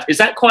in your life. Is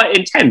that quite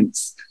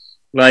intense?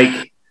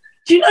 Like,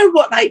 do you know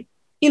what? Like,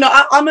 you know,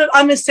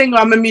 I'm a singer,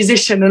 I'm a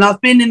musician, and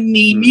I've been in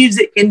the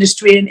music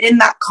industry and in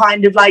that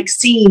kind of like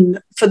scene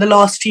for the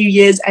last few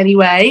years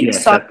anyway. Yeah,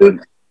 so definitely.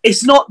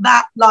 It's not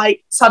that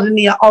like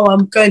suddenly,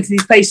 I'm going to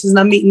these places and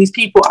I'm meeting these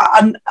people.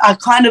 I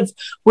kind of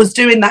was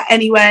doing that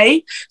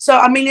anyway. So,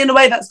 I mean, in a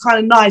way that's kind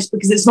of nice,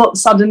 because it's not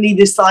suddenly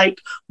this like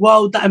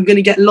world that I'm going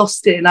to get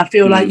lost in. I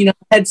feel like, you know,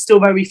 my head's still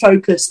very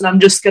focused, and I'm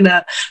just going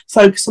to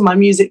focus on my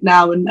music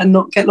now and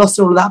not get lost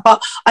in all of that.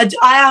 But I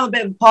am a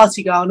bit of a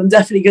party girl, and I'm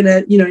definitely going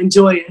to, you know,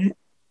 enjoy it.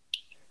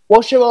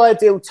 What's your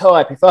ideal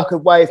type? If I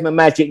could wave my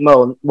magic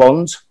wand.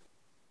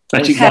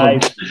 Magic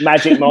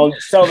wand.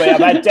 Sorry, I've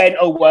had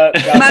dental work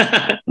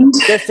done.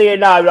 Just so you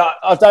know,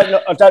 I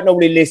don't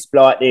normally lisp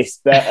like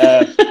this, but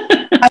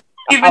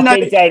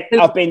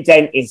I've been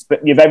dentist.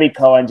 But you're very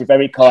kind.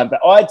 But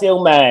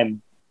ideal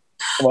man.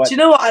 Right. Do you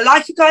know what? I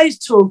like a guy who's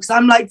tall, because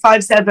I'm like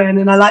 5'7"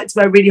 and I like to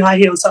wear really high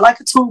heels. So I like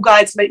a tall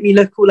guy to make me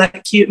look all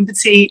like cute and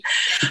petite.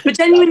 But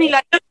genuinely,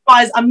 like,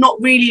 look-wise, I'm not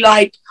really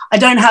like, I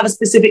don't have a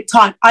specific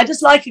type. I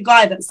just like a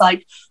guy that's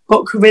like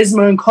got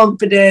charisma and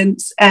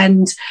confidence,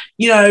 and,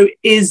 you know,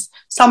 is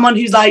someone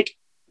who's like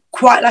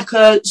quite like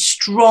a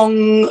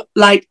strong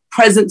like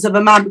presence of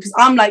a man, because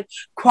I'm like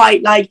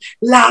quite like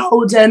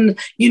loud and,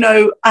 you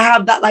know, I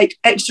have that like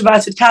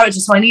extroverted character,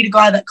 so I need a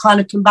guy that kind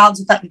of can bounce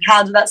with that, can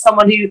handle that,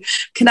 someone who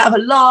can have a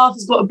laugh,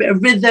 has got a bit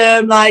of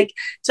rhythm, like,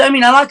 do you know what I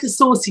mean? I like a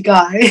saucy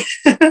guy.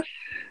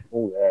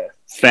 Oh yeah.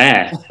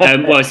 Fair.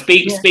 Well,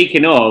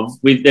 speaking of,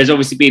 there's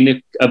obviously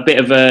been a bit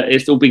of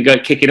it's all been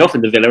kicking off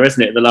in the Villa,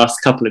 hasn't it, the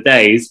last couple of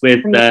days,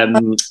 with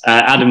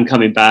Adam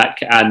coming back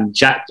and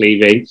Jack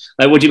leaving.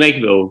 Like, what do you make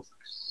of it all?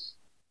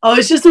 Oh,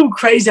 it's just all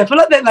crazy. I feel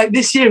like that, like,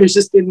 this year has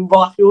just been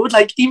wild.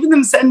 Like, even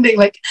them sending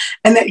like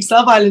an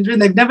ex-Love Islander in,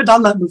 they've never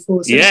done that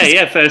before.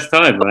 So first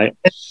time, right?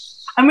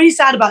 I'm really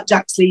sad about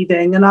Jack's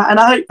leaving, and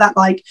I hope that,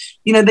 like,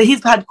 you know, that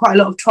he's had quite a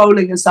lot of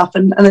trolling and stuff,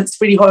 and it's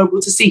really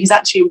horrible to see. He's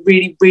actually a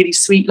really, really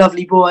sweet,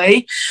 lovely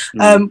boy.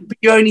 But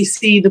you only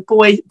see the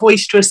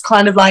boisterous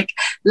kind of like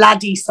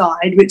laddie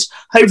side, which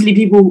hopefully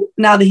people,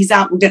 now that he's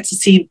out, will get to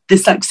see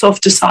this like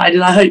softer side,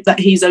 and I hope that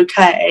he's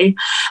okay.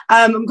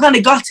 I'm kind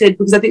of gutted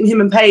because I think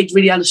him and Paige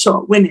really had a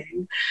shot at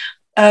winning.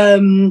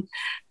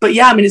 But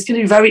yeah, I mean, it's going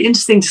to be very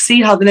interesting to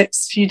see how the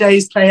next few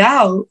days play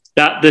out.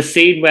 That the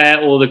scene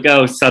where all the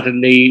girls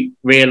suddenly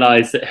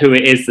realise that who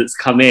it is that's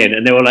come in,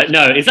 and they were like,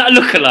 "No, is that a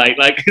lookalike?"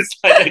 Like, it's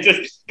like they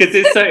just, because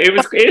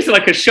it was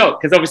like a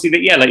shock, because obviously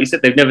like you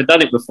said, they've never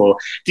done it before.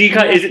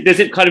 Does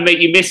it kind of make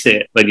you miss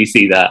it when you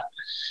see that?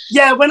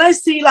 Yeah, when I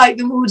see like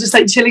them all just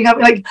like chilling,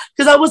 having like,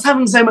 because I was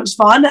having so much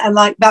fun, and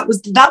like that was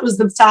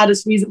the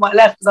saddest music I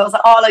left, because I was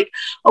like, oh, like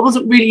I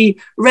wasn't really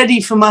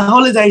ready for my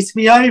holiday to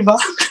be over.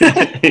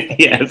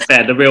 Yeah,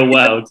 fair, the real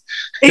world.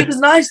 It was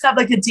nice to have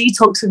like a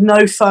detox with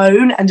no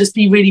phone and just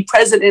be really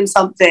present in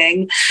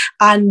something,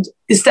 and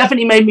it's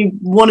definitely made me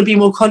want to be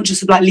more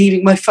conscious of like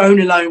leaving my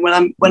phone alone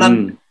when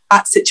I'm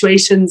at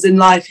situations in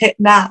life hit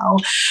now.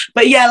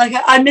 But yeah, like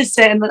I miss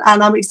it, and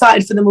I'm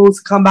excited for them all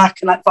to come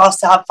back and like for us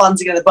to have fun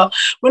together. But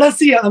when I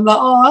see it, I'm like,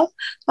 oh,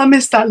 I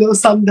miss that little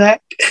sundeck.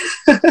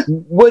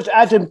 Would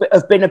Adam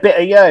have been a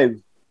bit of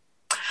you?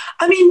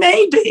 I mean,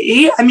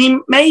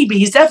 maybe.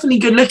 He's definitely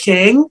good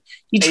looking.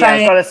 I was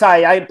going to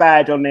say, ain't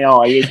bad on the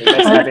eye, is it?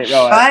 Let's have it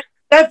right.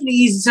 Definitely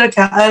easy to look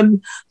at.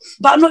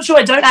 But I'm not sure.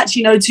 I don't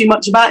actually know too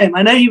much about him.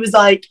 I know he was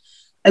like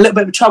a little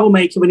bit of a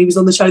troublemaker when he was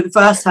on the show the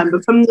first time,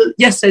 but from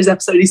yesterday's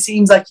episode, he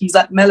seems like he's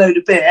like mellowed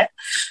a bit.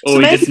 Or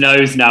he just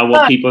knows now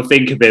what people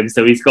think of him,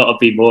 so he's got to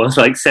be more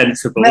like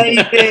sensible.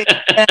 Maybe,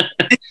 yeah.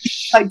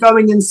 Like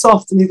going in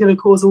soft, and he's going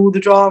to cause all the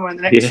drama in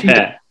the next few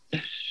days.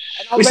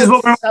 Which is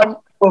what we're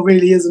for,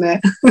 really, isn't it?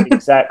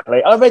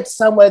 Exactly. I read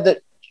somewhere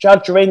that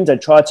Judge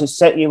Rinder tried to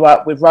set you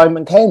up with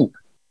Roman Kemp.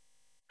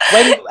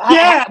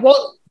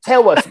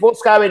 Tell us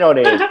what's going on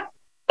here.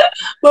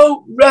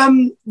 Well,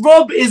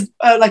 Rob is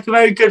like a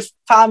very good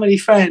family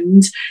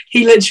friend.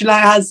 He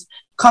literally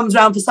comes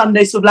around for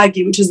Sunday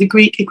Souvlaki, which is the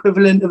Greek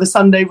equivalent of a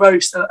Sunday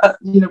roast,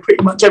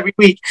 pretty much every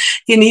week.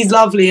 And he's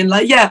lovely, and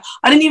like, yeah,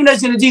 I didn't even know he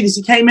was going to do this.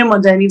 He came in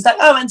one day and he was like,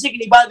 "Oh,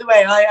 Antigone, by the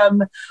way, I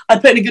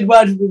put in a good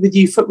word with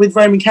you with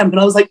Roman Kemp,"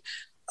 and I was like,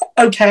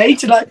 "Okay,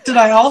 did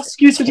I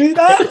ask you to do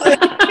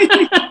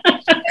that?"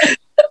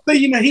 But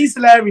he's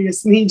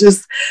hilarious, and he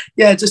just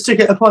took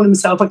it upon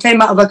himself. I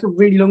came out of like a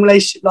really long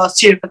relationship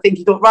last year. I think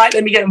he thought, right,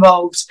 let me get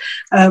involved.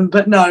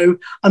 But no,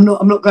 I'm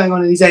not going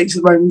on any dates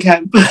with Roman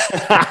Kemp.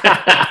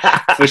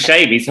 For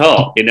shame, he's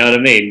hot. You know what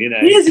I mean?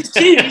 He is.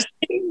 He's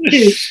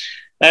cute.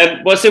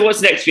 So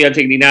what's next for you,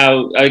 Antigone?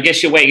 Now, I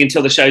guess you're waiting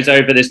until the show's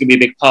over. There's going to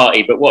be a big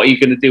party, but what are you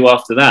going to do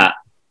after that?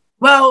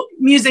 Well,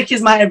 music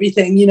is my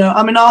everything.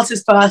 I'm an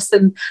artist first,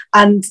 and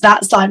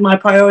that's like my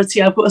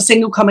priority. I've got a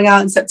single coming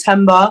out in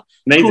September.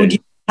 Amazing. Called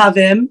Have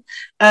Him.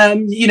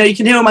 You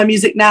can hear all my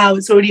music now.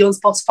 It's already on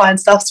Spotify and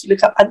stuff, so you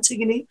look up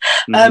Antigone.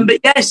 But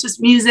yeah, it's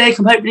just music.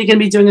 I'm hopefully going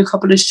to be doing a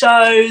couple of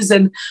shows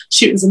and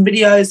shooting some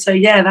videos. So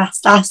yeah,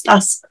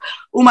 that's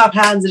all my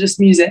plans are just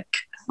music.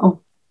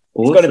 Awesome.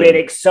 It's going to be an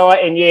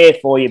exciting year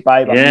for you,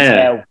 babe.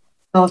 Yeah.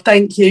 Oh,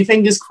 thank you.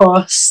 Fingers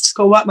crossed. Just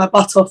got to work my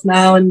butt off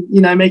now and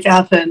make it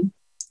happen.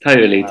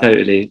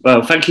 Totally.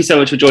 Well, thank you so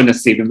much for joining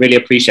us, Stephen. Really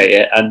appreciate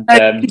it. And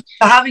thank you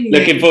for having me.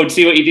 Looking forward to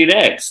see what you do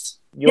next.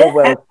 You're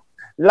welcome.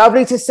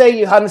 Lovely to see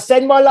you, hun.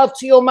 Send my love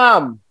to your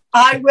mum.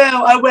 I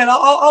will.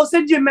 I'll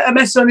send you a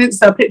message on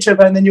Insta, a picture of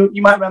her, and then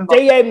you might remember.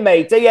 DM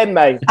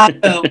me.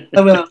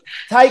 I will.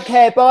 Take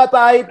care. Bye,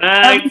 babe.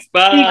 Thanks.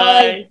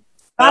 Bye.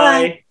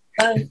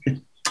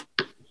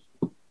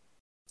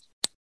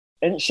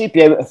 Isn't she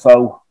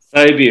beautiful?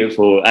 So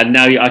beautiful. And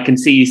now I can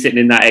see you sitting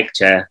in that egg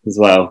chair as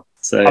well.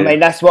 So I mean,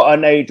 that's what I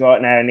need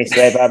right now in this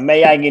weather.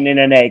 Me hanging in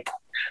an egg.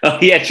 Oh,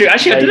 yeah, true.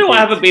 Actually, I don't know why I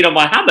haven't been on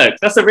my hammock.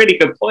 That's a really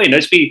good point. I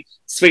should be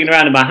swinging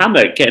around in my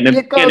hammock, getting a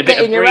bit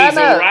of breeze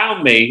all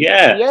around me.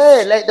 Yeah.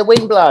 Yeah, let the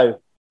wind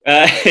blow.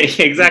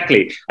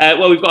 Exactly.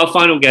 Well, we've got our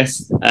final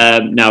guest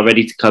now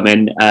ready to come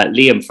in.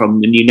 Liam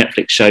from the new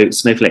Netflix show,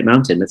 Snowflake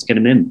Mountain. Let's get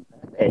him in.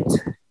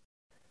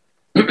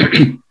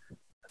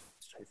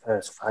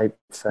 First fight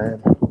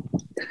fan.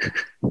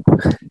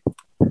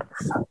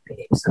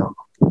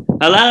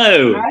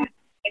 Hello. Hi.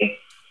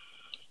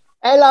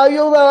 Hello,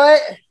 you all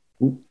right?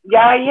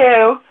 Yeah,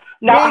 you.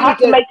 Now, I have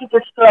to make a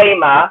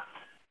disclaimer.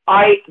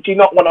 I do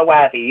not want to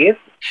wear these.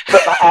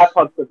 but my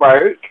AirPods are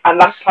broke. And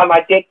last time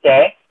I did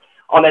this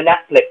on a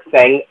Netflix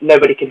thing,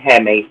 nobody can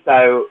hear me.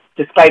 So,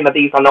 disclaimer,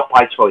 these are not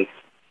my choice.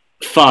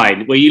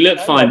 Fine. Well, you look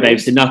fine, babe,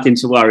 so nothing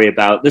to worry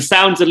about. The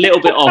sound's a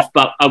little bit off,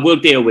 but I will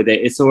deal with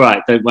it. It's all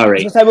right. Don't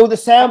worry. So will the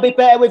sound be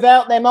better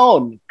without them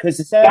on? Because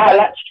the sound. Yeah,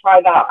 let's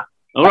try that.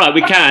 All right,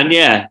 we can,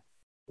 yeah.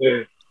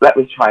 Let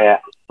me try it.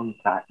 One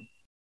sec.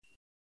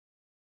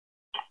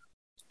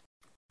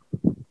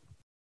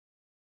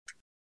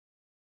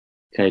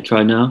 Okay,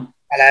 try now.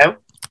 Hello?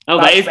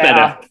 Oh, that is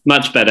better.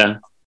 Much better.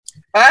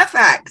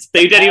 Perfect.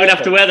 So you don't even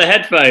have to wear the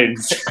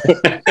headphones.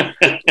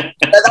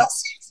 That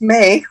suits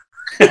me.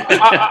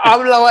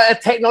 I'm like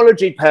a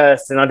technology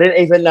person. I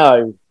didn't even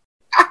know.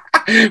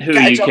 Who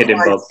are you kidding,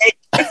 Bob?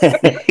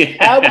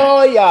 How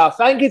are ya?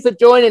 Thank you for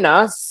joining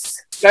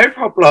us. No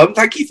problem.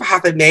 Thank you for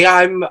having me.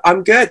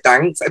 I'm good,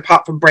 thanks.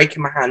 Apart from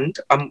breaking my hand.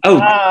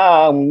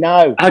 Oh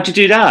no! How'd you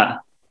do that?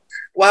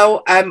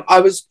 Well, I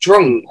was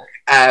drunk.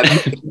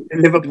 In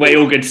Liverpool. The way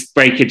all good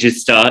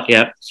breakages start,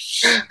 yeah.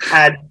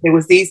 And there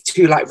was these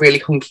two like really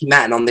hunky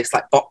men on this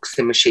like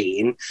boxing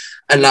machine,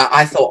 and like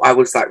I thought I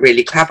was like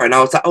really clever, and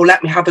I was like, "Oh,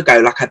 let me have a go.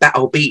 Like I bet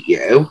I'll beat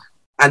you."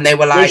 And they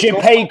were like, "Was you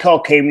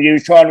peacocking? You were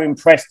trying to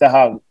impress the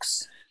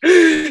hunks?"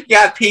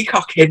 Yeah,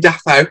 peacocking,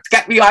 defo. To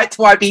get me right to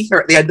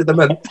Ibiza at the end of the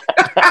month.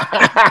 And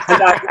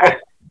I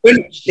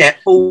punched it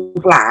full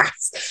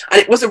blast,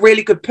 and it was a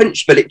really good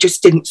punch, but it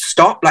just didn't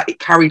stop. Like it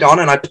carried on,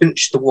 and I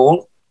punched the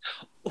wall.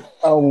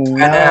 Oh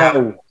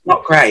no!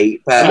 Not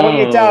great, but what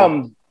you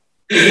done?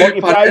 What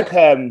you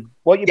broken?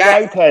 What you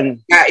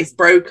broken? Yeah, it's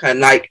broken.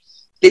 Like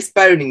this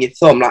bone in your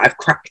thumb, like I've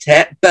cracked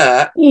it,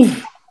 but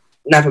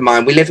never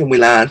mind. We live and we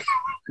learn.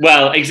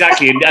 Well,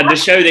 exactly, and the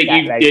show that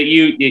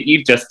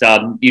you've just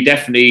done, you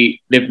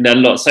definitely lived and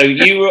learned a lot. So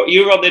you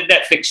were on the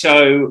Netflix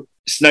show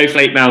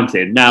Snowflake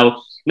Mountain.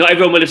 Now, not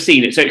everyone will have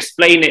seen it, so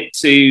explain it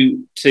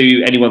to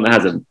anyone that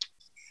hasn't.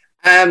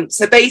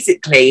 So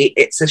basically,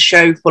 it's a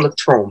show full of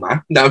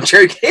trauma. No, I'm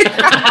joking.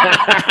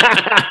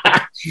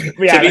 To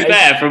be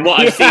fair, from what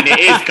I've seen,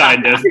 it is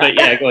kind of, but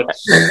yeah, go on.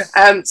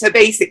 So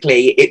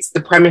basically, it's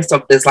the premise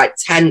of there's like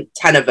 10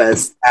 of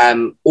us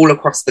all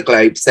across the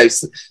globe. So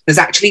there's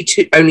actually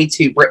only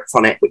 2 Brits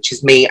on it, which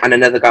is me and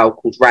another girl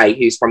called Ray,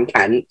 who's from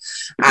Kent,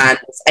 and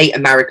it's 8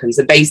 Americans.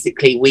 And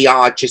basically, we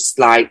are just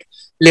like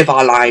live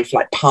our life,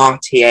 like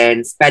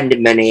partying,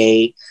 spending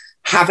money,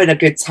 having a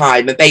good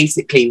time. And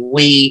basically,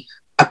 we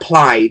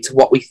applied to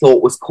what we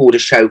thought was called a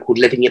show called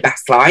Living Your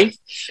Best Life,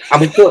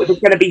 and we thought it was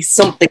going to be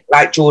something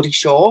like Geordie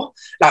Shore,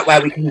 like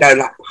where we can go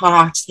like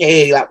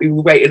party, like we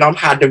were waiting on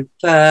hand and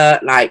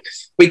foot, like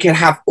we can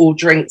have all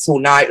drinks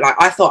all night. Like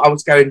I thought I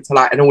was going to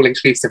like an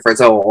all-inclusive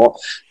resort,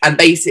 and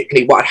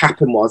basically what had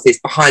happened was is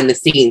behind the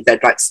scenes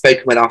they'd like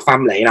spoken with our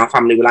family, and our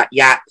family were like,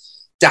 yeah,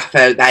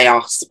 defo, they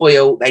are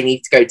spoiled, they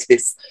need to go to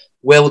this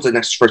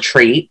wilderness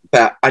retreat,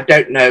 but I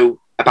don't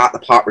know about the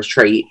part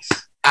retreat.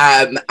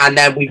 And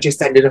then we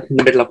just ended up in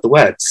the middle of the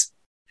woods.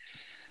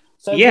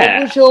 So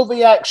what was your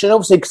reaction?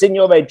 Obviously, because in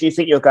your head, do you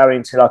think you're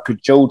going to like a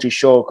Geordie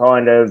Shore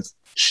kind of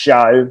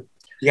show?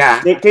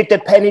 Yeah. Did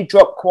the penny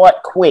drop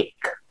quite quick?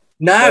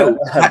 No,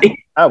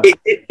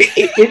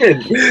 it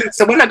didn't.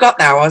 So when I got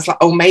there, I was like,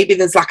 oh, maybe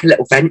there's like a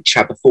little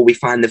venture before we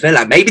find the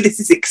villa. Maybe this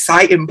is the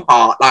exciting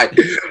part. Like,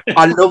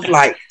 I love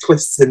like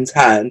twists and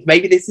turns.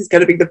 Maybe this is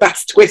going to be the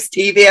best twist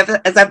TV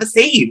has ever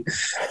seen.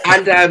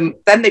 And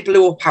then they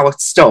blew up our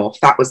stuff.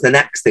 That was the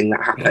next thing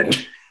that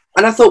happened.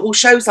 And I thought, well,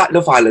 shows like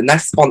Love Island, they're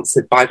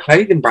sponsored by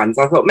clothing brands.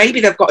 I thought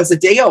maybe they've got us a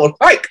deal.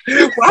 Like,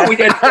 wow, we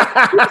didn't.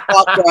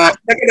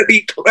 They're going to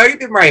be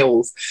clothing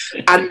rails.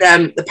 And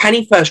the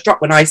penny first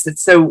dropped when I said,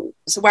 so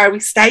where are we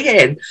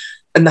staying?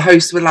 And the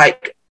hosts were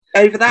like,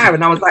 over there.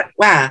 And I was like,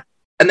 where?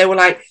 And they were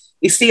like,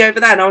 you see over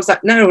there? And I was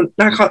like, no,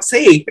 I can't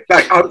see.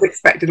 Like, I was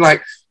expecting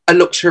like a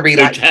luxury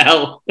like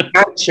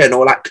mansion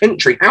or like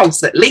country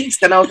house at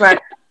least. And I was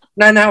like,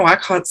 no, I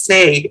can't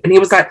see. And he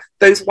was like,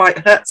 those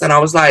white huts. And I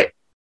was like,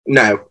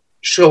 no.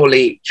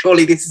 Surely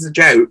this is a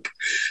joke.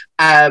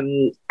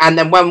 And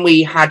then when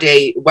we had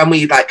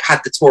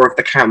the tour of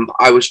the camp,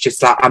 I was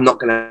just like, I'm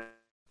not gonna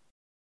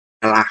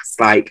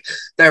last. Like,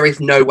 there is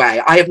no way.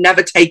 I have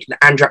never taken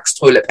Andrax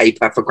toilet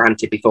paper for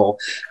granted before,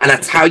 and I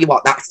tell you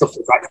what, that stuff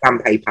is like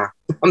sandpaper.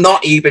 I'm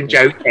not even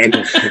joking.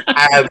 So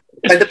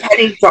the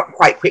penny dropped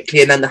quite quickly,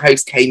 and then the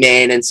host came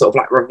in and sort of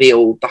like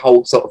revealed the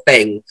whole sort of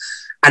thing.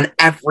 And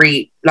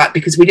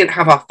because we didn't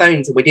have our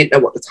phones and we didn't know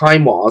what the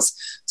time was.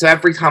 So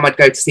every time I'd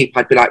go to sleep,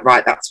 I'd be like,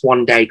 right, that's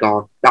one day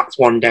gone. That's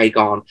one day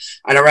gone.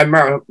 And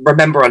I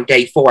remember on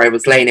day 4, I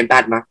was laying in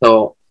bed and I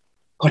thought,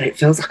 God, it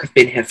feels like I've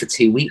been here for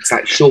 2 weeks.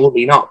 Like,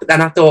 surely not. But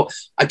then I thought,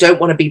 I don't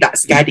want to be that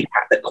scaredy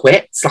cat that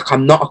quits. Like,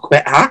 I'm not a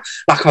quitter.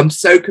 Like, I'm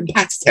so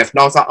competitive.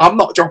 And I was like, I'm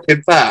not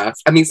dropping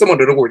first. I mean, someone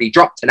had already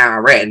dropped an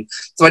hour in.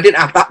 So I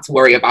didn't have that to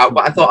worry about.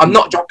 But I thought, I'm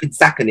not dropping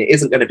second. It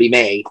isn't going to be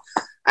me.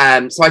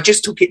 So I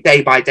just took it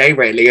day by day,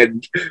 really,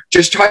 and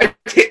just tried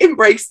to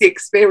embrace the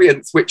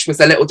experience, which was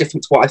a little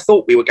different to what I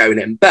thought we were going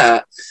in.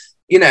 But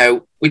you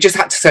know, we just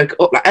had to soak it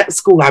up. Like at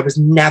school, I was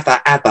never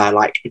ever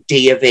like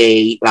D of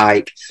E,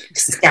 like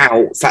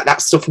Scouts. Like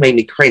that stuff made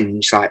me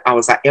cringe. Like I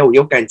was like, "Oh,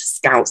 you're going to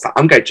Scouts? Like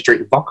I'm going to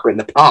drink vodka in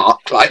the park."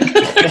 Like,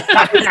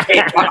 that was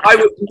it. Like I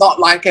was not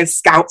like a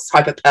Scouts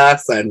type of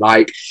person.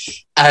 Like,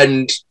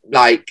 and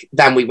like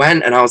then we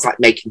went, and I was like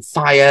making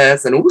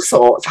fires and all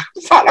sorts. I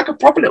felt like a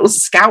proper little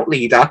Scout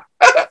leader.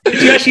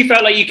 Did you actually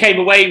felt like you came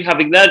away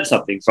having learned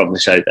something from the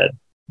show then?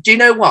 Do you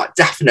know what?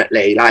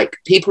 Definitely. Like,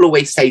 people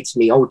always say to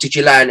me, "Oh, did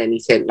you learn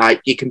anything?" Like,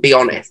 you can be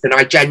honest. And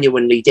I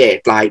genuinely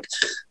did. Like,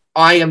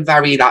 I am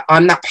very, like,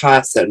 I'm that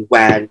person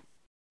when,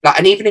 like,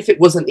 and even if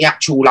it wasn't the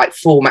actual, like,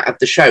 format of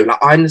the show, like,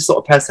 I'm the sort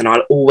of person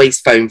I'll always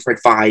phone for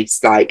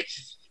advice. Like,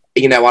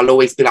 you know, I'll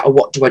always be like, "Oh,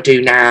 what do I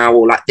do now?"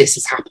 Or like, "This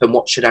has happened.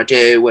 What should I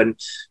do?" And,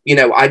 you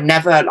know, I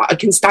never, like, I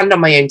can stand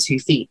on my own 2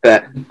 feet,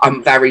 but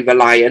I'm very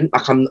reliant.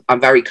 Like,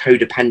 I'm very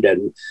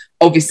codependent.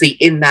 Obviously,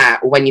 in that,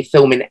 when you're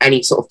filming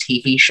any sort of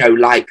TV show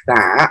like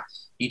that,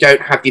 you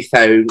don't have your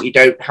phone, you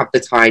don't have the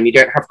time, you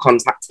don't have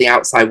contact to the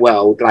outside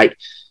world. Like,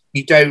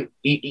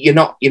 you're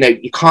not, you know,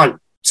 you can't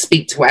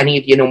speak to any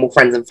of your normal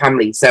friends and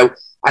family. So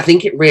I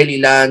think it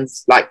really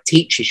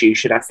teaches you,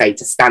 should I say,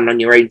 to stand on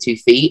your own 2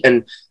 feet.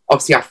 And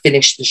obviously, I've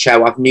finished the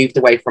show, I've moved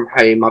away from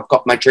home, I've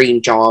got my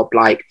dream job.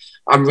 Like,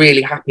 I'm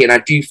really happy, and I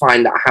do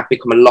find that I have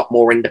become a lot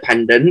more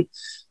independent.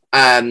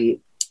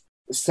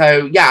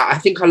 So yeah, I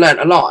think I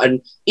learned a lot.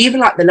 And even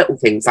like the little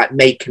things like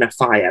making a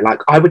fire, like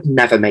I would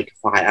never make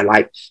a fire.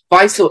 Like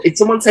if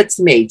someone said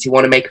to me, "Do you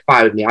want to make a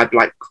fire with me?" I'd be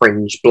like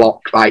cringe,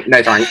 block, like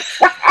no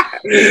thanks.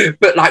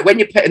 But like when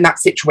you're put in that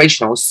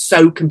situation, I was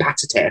so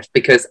competitive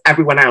because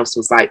everyone else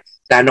was like,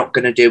 they're not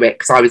going to do it,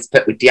 because I was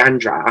put with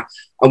Deandra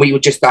and we were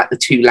just like the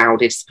two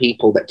loudest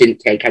people that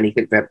didn't take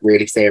anything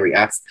really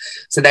serious.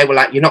 So they were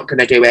like, "You're not going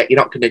to do it, you're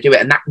not going to do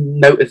it." And that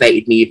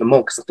motivated me even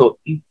more, because I thought,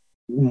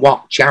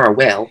 "What, Jara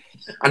will."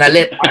 And I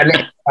lit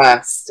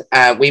first.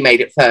 We made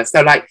it first.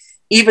 So like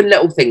even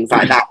little things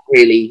like that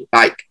really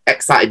like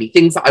excited me.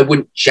 Things that I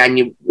wouldn't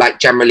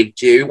generally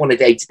do on a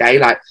day to day.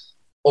 Like,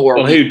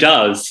 or who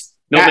does?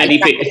 Not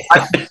many people.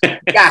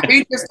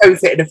 Who just goes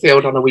sit in a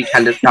field on a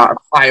weekend and start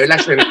a fire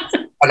unless you're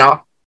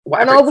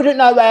and I wouldn't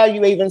know how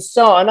you even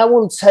start. I know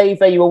on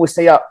TV you always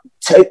see up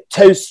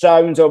two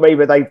stones, or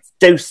either they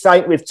do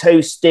something with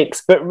 2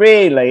 sticks. But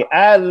really,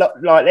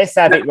 let's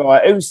have it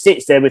right. Who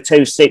sits there with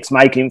 2 sticks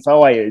making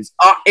fires?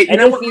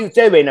 If you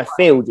do in a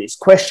field, it's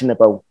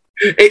questionable.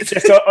 It's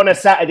just on a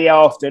Saturday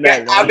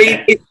afternoon. Yeah, I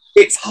mean,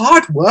 it's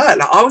hard work.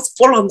 Like, I was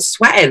full on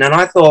sweating, and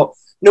I thought,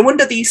 no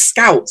wonder these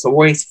Scouts are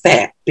always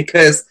fit,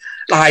 because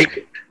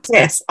like,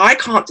 yes, I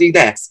can't do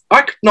this.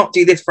 I could not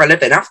do this for a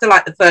living. After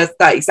like the first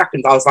 30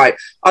 seconds, I was like,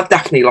 I've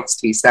definitely lost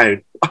 2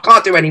 stone. I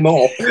can't do any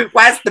more.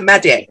 Where's the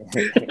medic?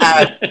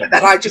 But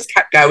then I just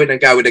kept going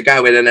and going and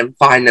going. And then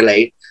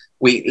finally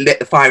we lit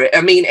the fire. I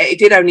mean, it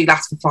did only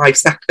last for 5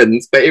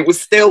 seconds, but it was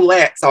still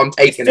lit. So I'm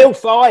taking it. Still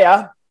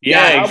fire.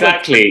 Yeah,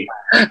 exactly.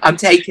 I'm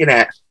taking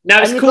it.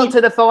 Now you got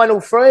to the final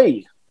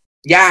 3.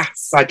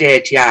 Yes, I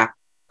did. Yeah.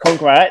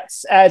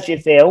 Congrats. How do you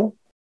feel?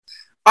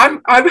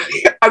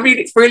 I mean,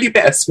 it's really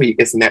bittersweet,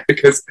 isn't it?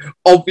 Because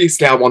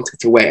obviously I wanted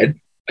to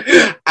win.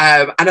 And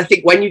I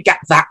think when you get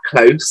that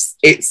close,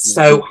 it's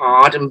so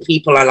hard. And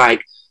people are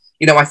like,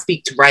 you know, I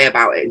speak to Ray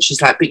about it, and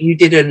she's like, "But you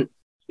didn't,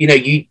 you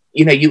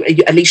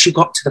at least you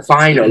got to the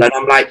final." And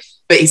I'm like,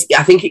 but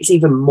I think it's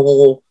even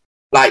more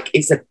like,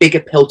 it's a bigger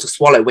pill to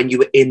swallow when you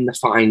were in the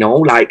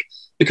final, like,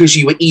 because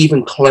you were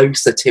even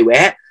closer to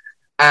it.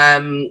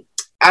 But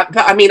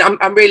I mean,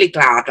 I'm really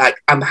glad. Like,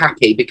 I'm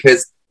happy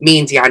because me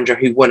and Deandra,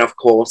 who won, of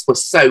course, were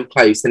so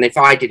close. And if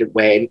I didn't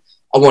win,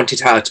 I wanted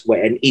her to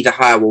win, either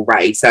her or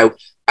Ray. So,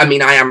 I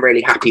mean, I am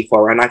really happy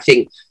for her. And I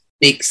think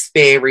the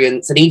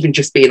experience and even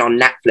just being on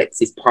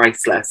Netflix is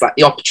priceless. Like,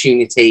 the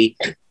opportunity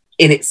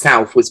in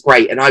itself was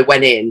great. And I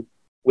went in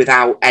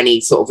without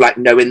any sort of like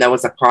knowing there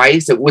was a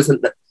prize. It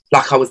wasn't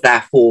like I was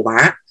there for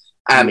that.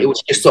 It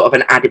was just sort of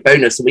an added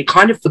bonus. And we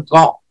kind of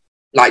forgot,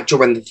 like,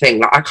 during the thing,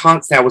 like, I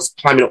can't say I was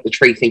climbing up the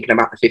tree thinking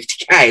about the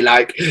 50k.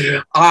 Like,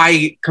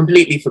 I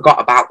completely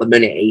forgot about the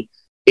money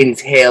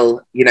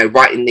until, you know,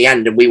 right in the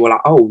end, and we were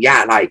like, oh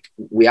yeah, like,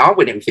 we are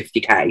winning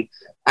 50k.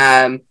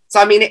 So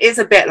I mean, it is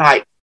a bit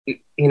like,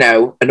 you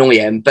know,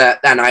 annoying,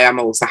 but then I am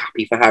also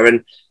happy for her,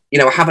 and you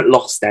know, I haven't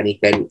lost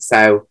anything,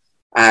 so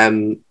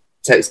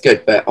it's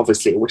good. But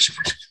obviously I wish I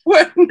would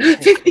have won.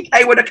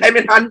 50k would have came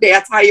in handy,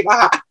 I tell you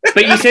that.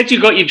 But you said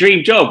you got your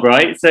dream job,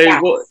 right? So yeah.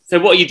 What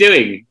are you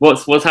doing?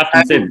 What's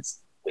happened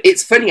since?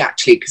 It's funny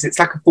actually, because it's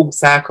like a full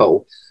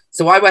circle.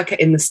 So I work at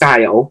In The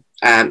Style,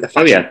 the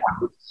fashion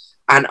brand,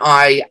 and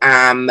I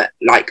am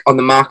like on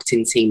the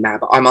marketing team there,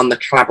 but I'm on the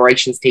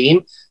collaborations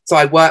team. So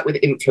I work with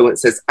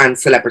influencers and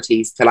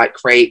celebrities to like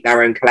create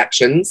their own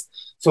collections.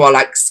 So I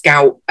like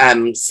scout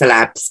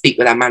celebs, speak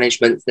with their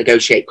management,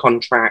 negotiate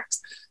contracts.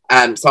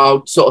 So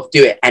I'll sort of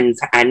do it end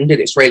to end.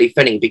 And it's really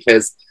funny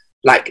because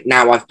like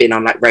now I've been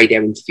on like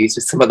radio interviews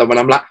with some of them and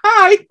I'm like,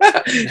 hi.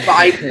 But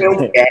I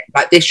filmed it.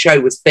 Like, this show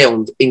was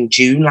filmed in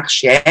June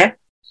last year.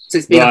 So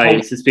it's been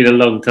it's been a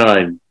long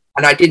time.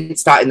 And I didn't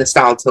start in the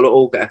style till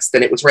August.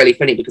 And it was really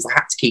funny because I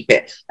had to keep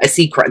it a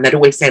secret. And they'd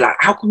always say, like,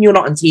 how come you're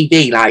not on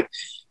TV? Like,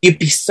 you'd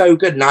be so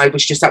good. And I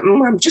was just like,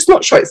 I'm just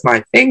not sure it's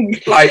my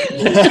thing. Like,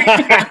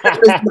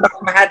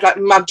 my head, like,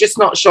 I'm just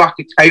not sure I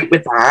could cope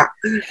with that.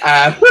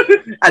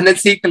 And then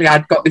secretly,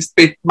 I'd got this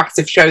big,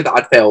 massive show that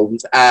I'd filmed.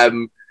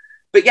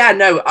 But yeah,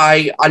 no,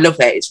 I love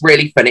it. It's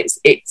really fun. It's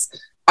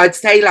I'd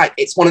say, like,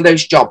 it's one of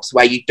those jobs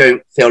where you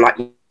don't feel like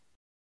you're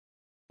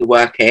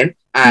working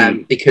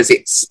because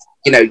it's,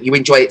 you know, you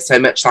enjoy it so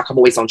much. Like, I'm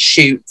always on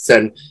shoots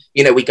and,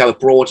 you know, we go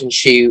abroad and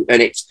shoot.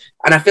 And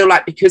I feel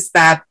like because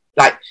they're,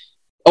 like,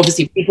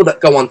 obviously people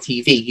that go on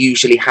TV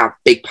usually have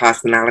big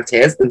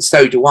personalities, and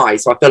so do I.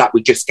 So I feel like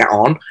we just get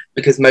on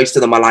because most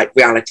of them are like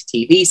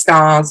reality TV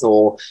stars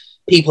or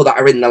people that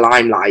are in the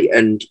limelight,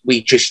 and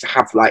we just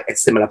have like a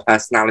similar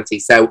personality.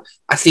 So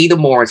I see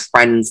them more as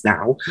friends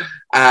now.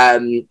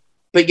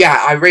 But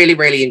yeah, I really,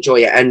 really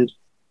enjoy it. And,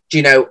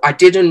 you know, I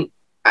didn't,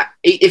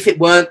 if it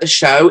weren't the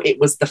show, it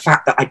was the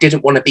fact that I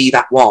didn't want to be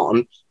that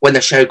one when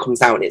the show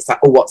comes out and it's like,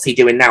 oh, what's he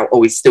doing now?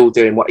 Oh, he's still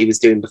doing what he was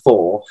doing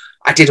before.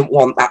 I didn't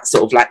want that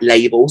sort of like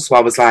label. So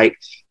I was like,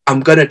 I'm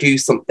going to do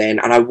something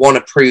and I want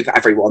to prove to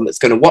everyone that's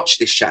going to watch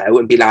this show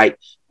and be like,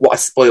 what a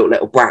spoiled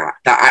little brat,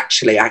 that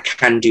actually I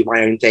can do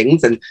my own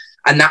things. And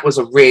that was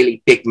a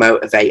really big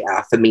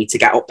motivator for me to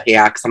get up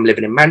here because I'm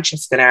living in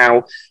Manchester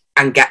now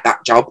and get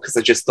that job, because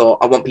I just thought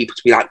I want people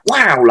to be like,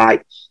 wow,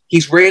 like,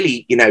 he's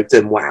really, you know,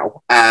 done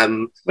well.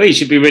 Well, you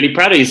should be really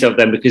proud of yourself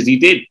then, because you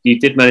did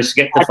manage to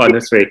get the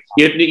final three.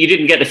 You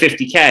didn't get the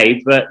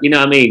 50K, but you know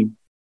what I mean?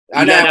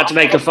 You learned how to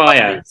make a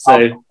fire.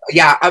 So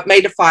yeah, I've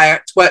made a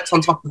fire, twerked on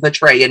top of the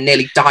tree and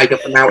nearly died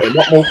up the mountain.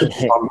 What more could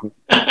you want?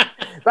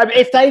 But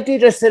if they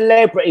did a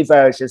celebrity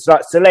version, so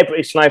like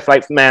Celebrity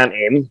Snowflake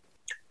Mountain,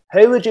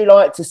 who would you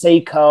like to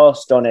see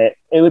cast on it?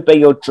 Who would be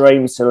your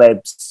dream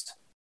celebs?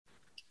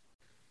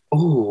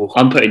 Ooh.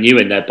 I'm putting you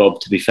in there,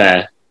 Bob, to be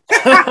fair.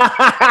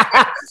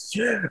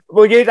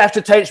 Well, you'd have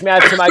to teach me how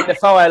to make the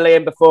fire,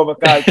 Liam, before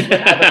I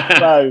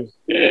go.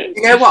 You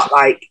know what?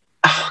 Like,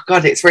 oh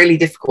God, it's really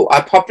difficult.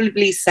 I'd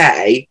probably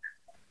say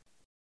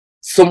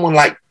someone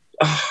like,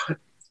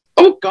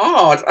 oh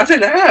God, I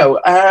don't know.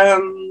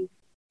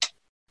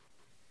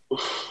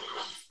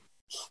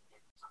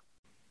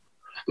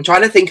 I'm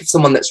trying to think of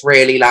someone that's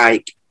really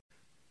like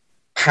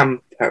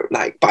pamper,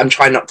 like, but I'm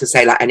trying not to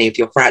say like any of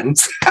your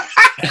friends.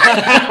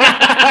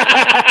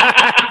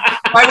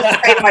 I would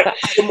say like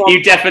someone,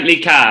 you definitely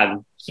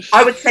can.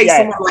 I would say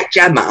someone like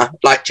Gemma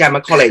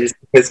Collins,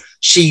 because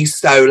she's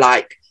so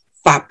like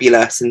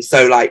fabulous and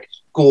so like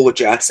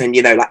gorgeous, and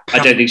you know, like I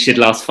don't think she'd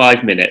last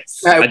 5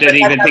 minutes. No, I don't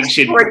even think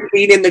she'd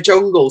been in the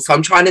jungle. So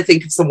I'm trying to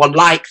think of someone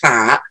like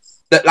that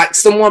like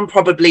someone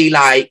probably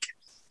like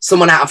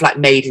someone out of like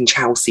Made in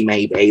Chelsea,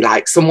 maybe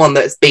like someone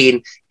that's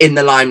been in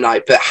the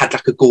limelight but had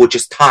like a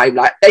gorgeous time.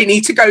 Like they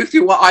need to go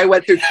through what I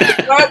went through.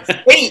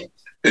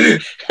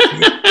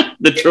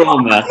 The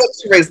trauma.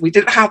 We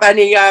didn't have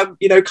any,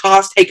 you know,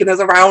 cars taking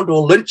us around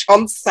or lunch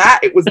on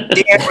set. It was I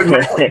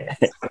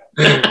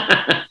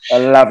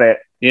love it.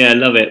 Yeah, I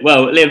love it.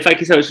 Well, Liam, thank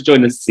you so much for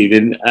joining us this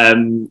evening. I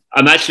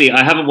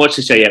haven't watched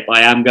the show yet, but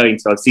I am going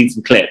to. I've seen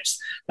some clips,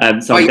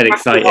 so I'm getting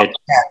excited.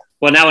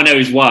 Well, now I know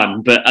he's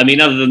won, but I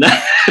mean, other than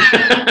that.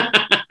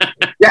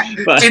 Yeah,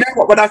 but, do you know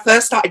what? When I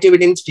first started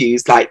doing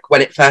interviews, like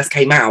when it first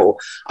came out,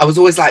 I was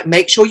always like,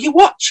 make sure you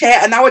watch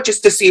it. And now I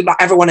just assume that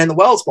everyone in the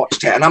world's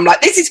watched it. And I'm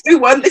like, this is who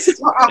won, this is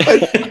what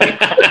happened.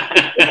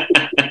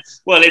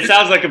 Well, it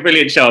sounds like a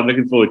brilliant show. I'm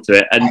looking forward to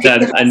it. And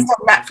it's on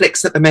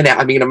Netflix at the minute.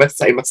 I mean, I must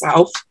say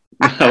myself.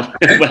 Yeah,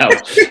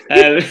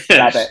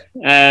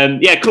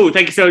 cool.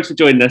 Thank you so much for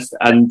joining us,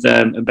 and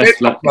best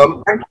of luck. Thank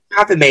you for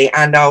having me,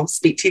 and I'll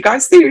speak to you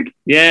guys soon.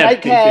 Yeah,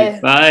 take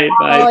care. Bye.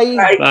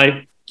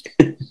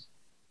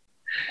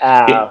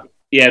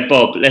 Yeah,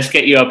 Bob, let's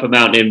get you up a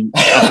mountain,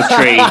 up a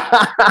tree,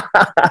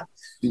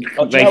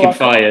 making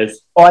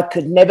fires. I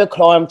could never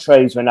climb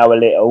trees when I was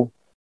little.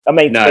 I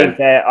mean, to be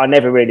fair, I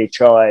never really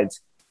tried.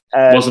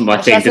 Wasn't my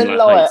thing, didn't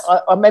I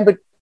remember,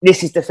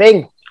 this is the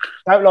thing.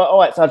 Don't like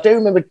heights. I do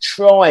remember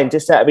trying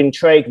just out of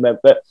intriguement,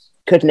 but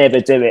could never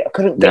do it. I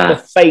couldn't get the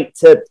feet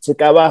to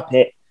go up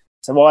it.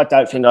 So I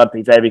don't think I'd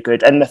be very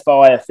good. And the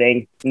fire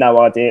thing, no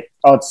idea.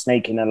 I'd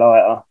sneak in a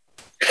lighter.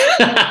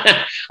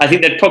 I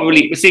think they'd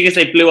probably, seeing as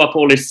they blew up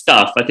all his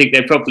stuff, I think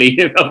they probably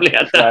had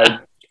that. So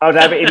I'd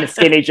have it in the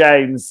Skinny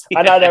Jones.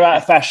 I know they're out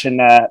of fashion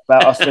now,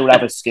 but I still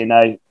have a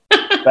Skinny.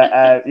 But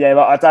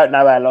I don't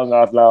know how long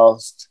I'd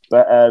last.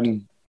 But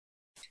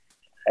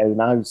who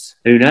knows?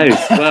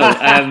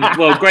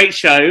 Well, great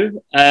show,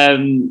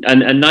 and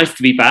nice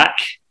to be back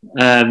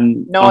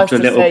after a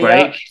little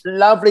break.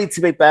 Lovely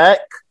to be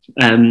back.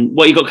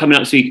 What you got coming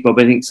up this week, Bob?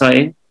 Anything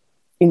exciting?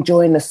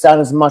 Enjoying the sun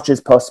as much as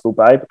possible,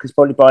 babe, because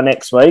probably by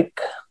next week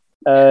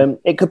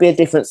it could be a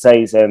different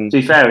season. To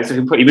be fair, it's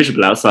looking pretty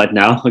miserable outside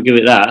now. I'll give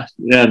it that.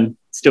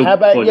 Still. How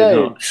about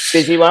you?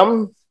 Busy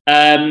one?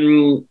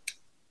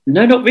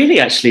 No, not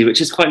really, actually,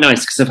 which is quite nice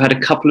because I've had a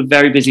couple of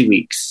very busy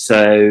weeks.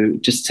 So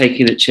just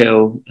taking it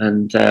chill,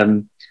 and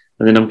then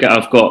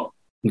I've got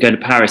I'm going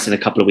to Paris in a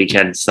couple of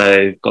weekends,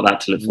 so got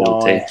that to look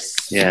forward to.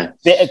 Yeah.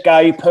 Bit of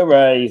gay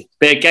Paris.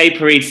 Bit of gay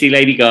Parisi,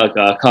 Lady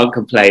Gaga. Can't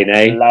complain,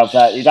 eh? Love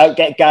that. You don't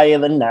get gayer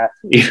than that.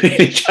 You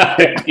really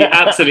don't. You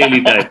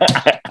absolutely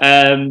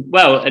don't.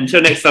 Well,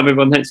 until next time,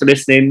 everyone, thanks for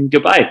listening.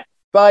 Goodbye.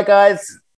 Bye, guys.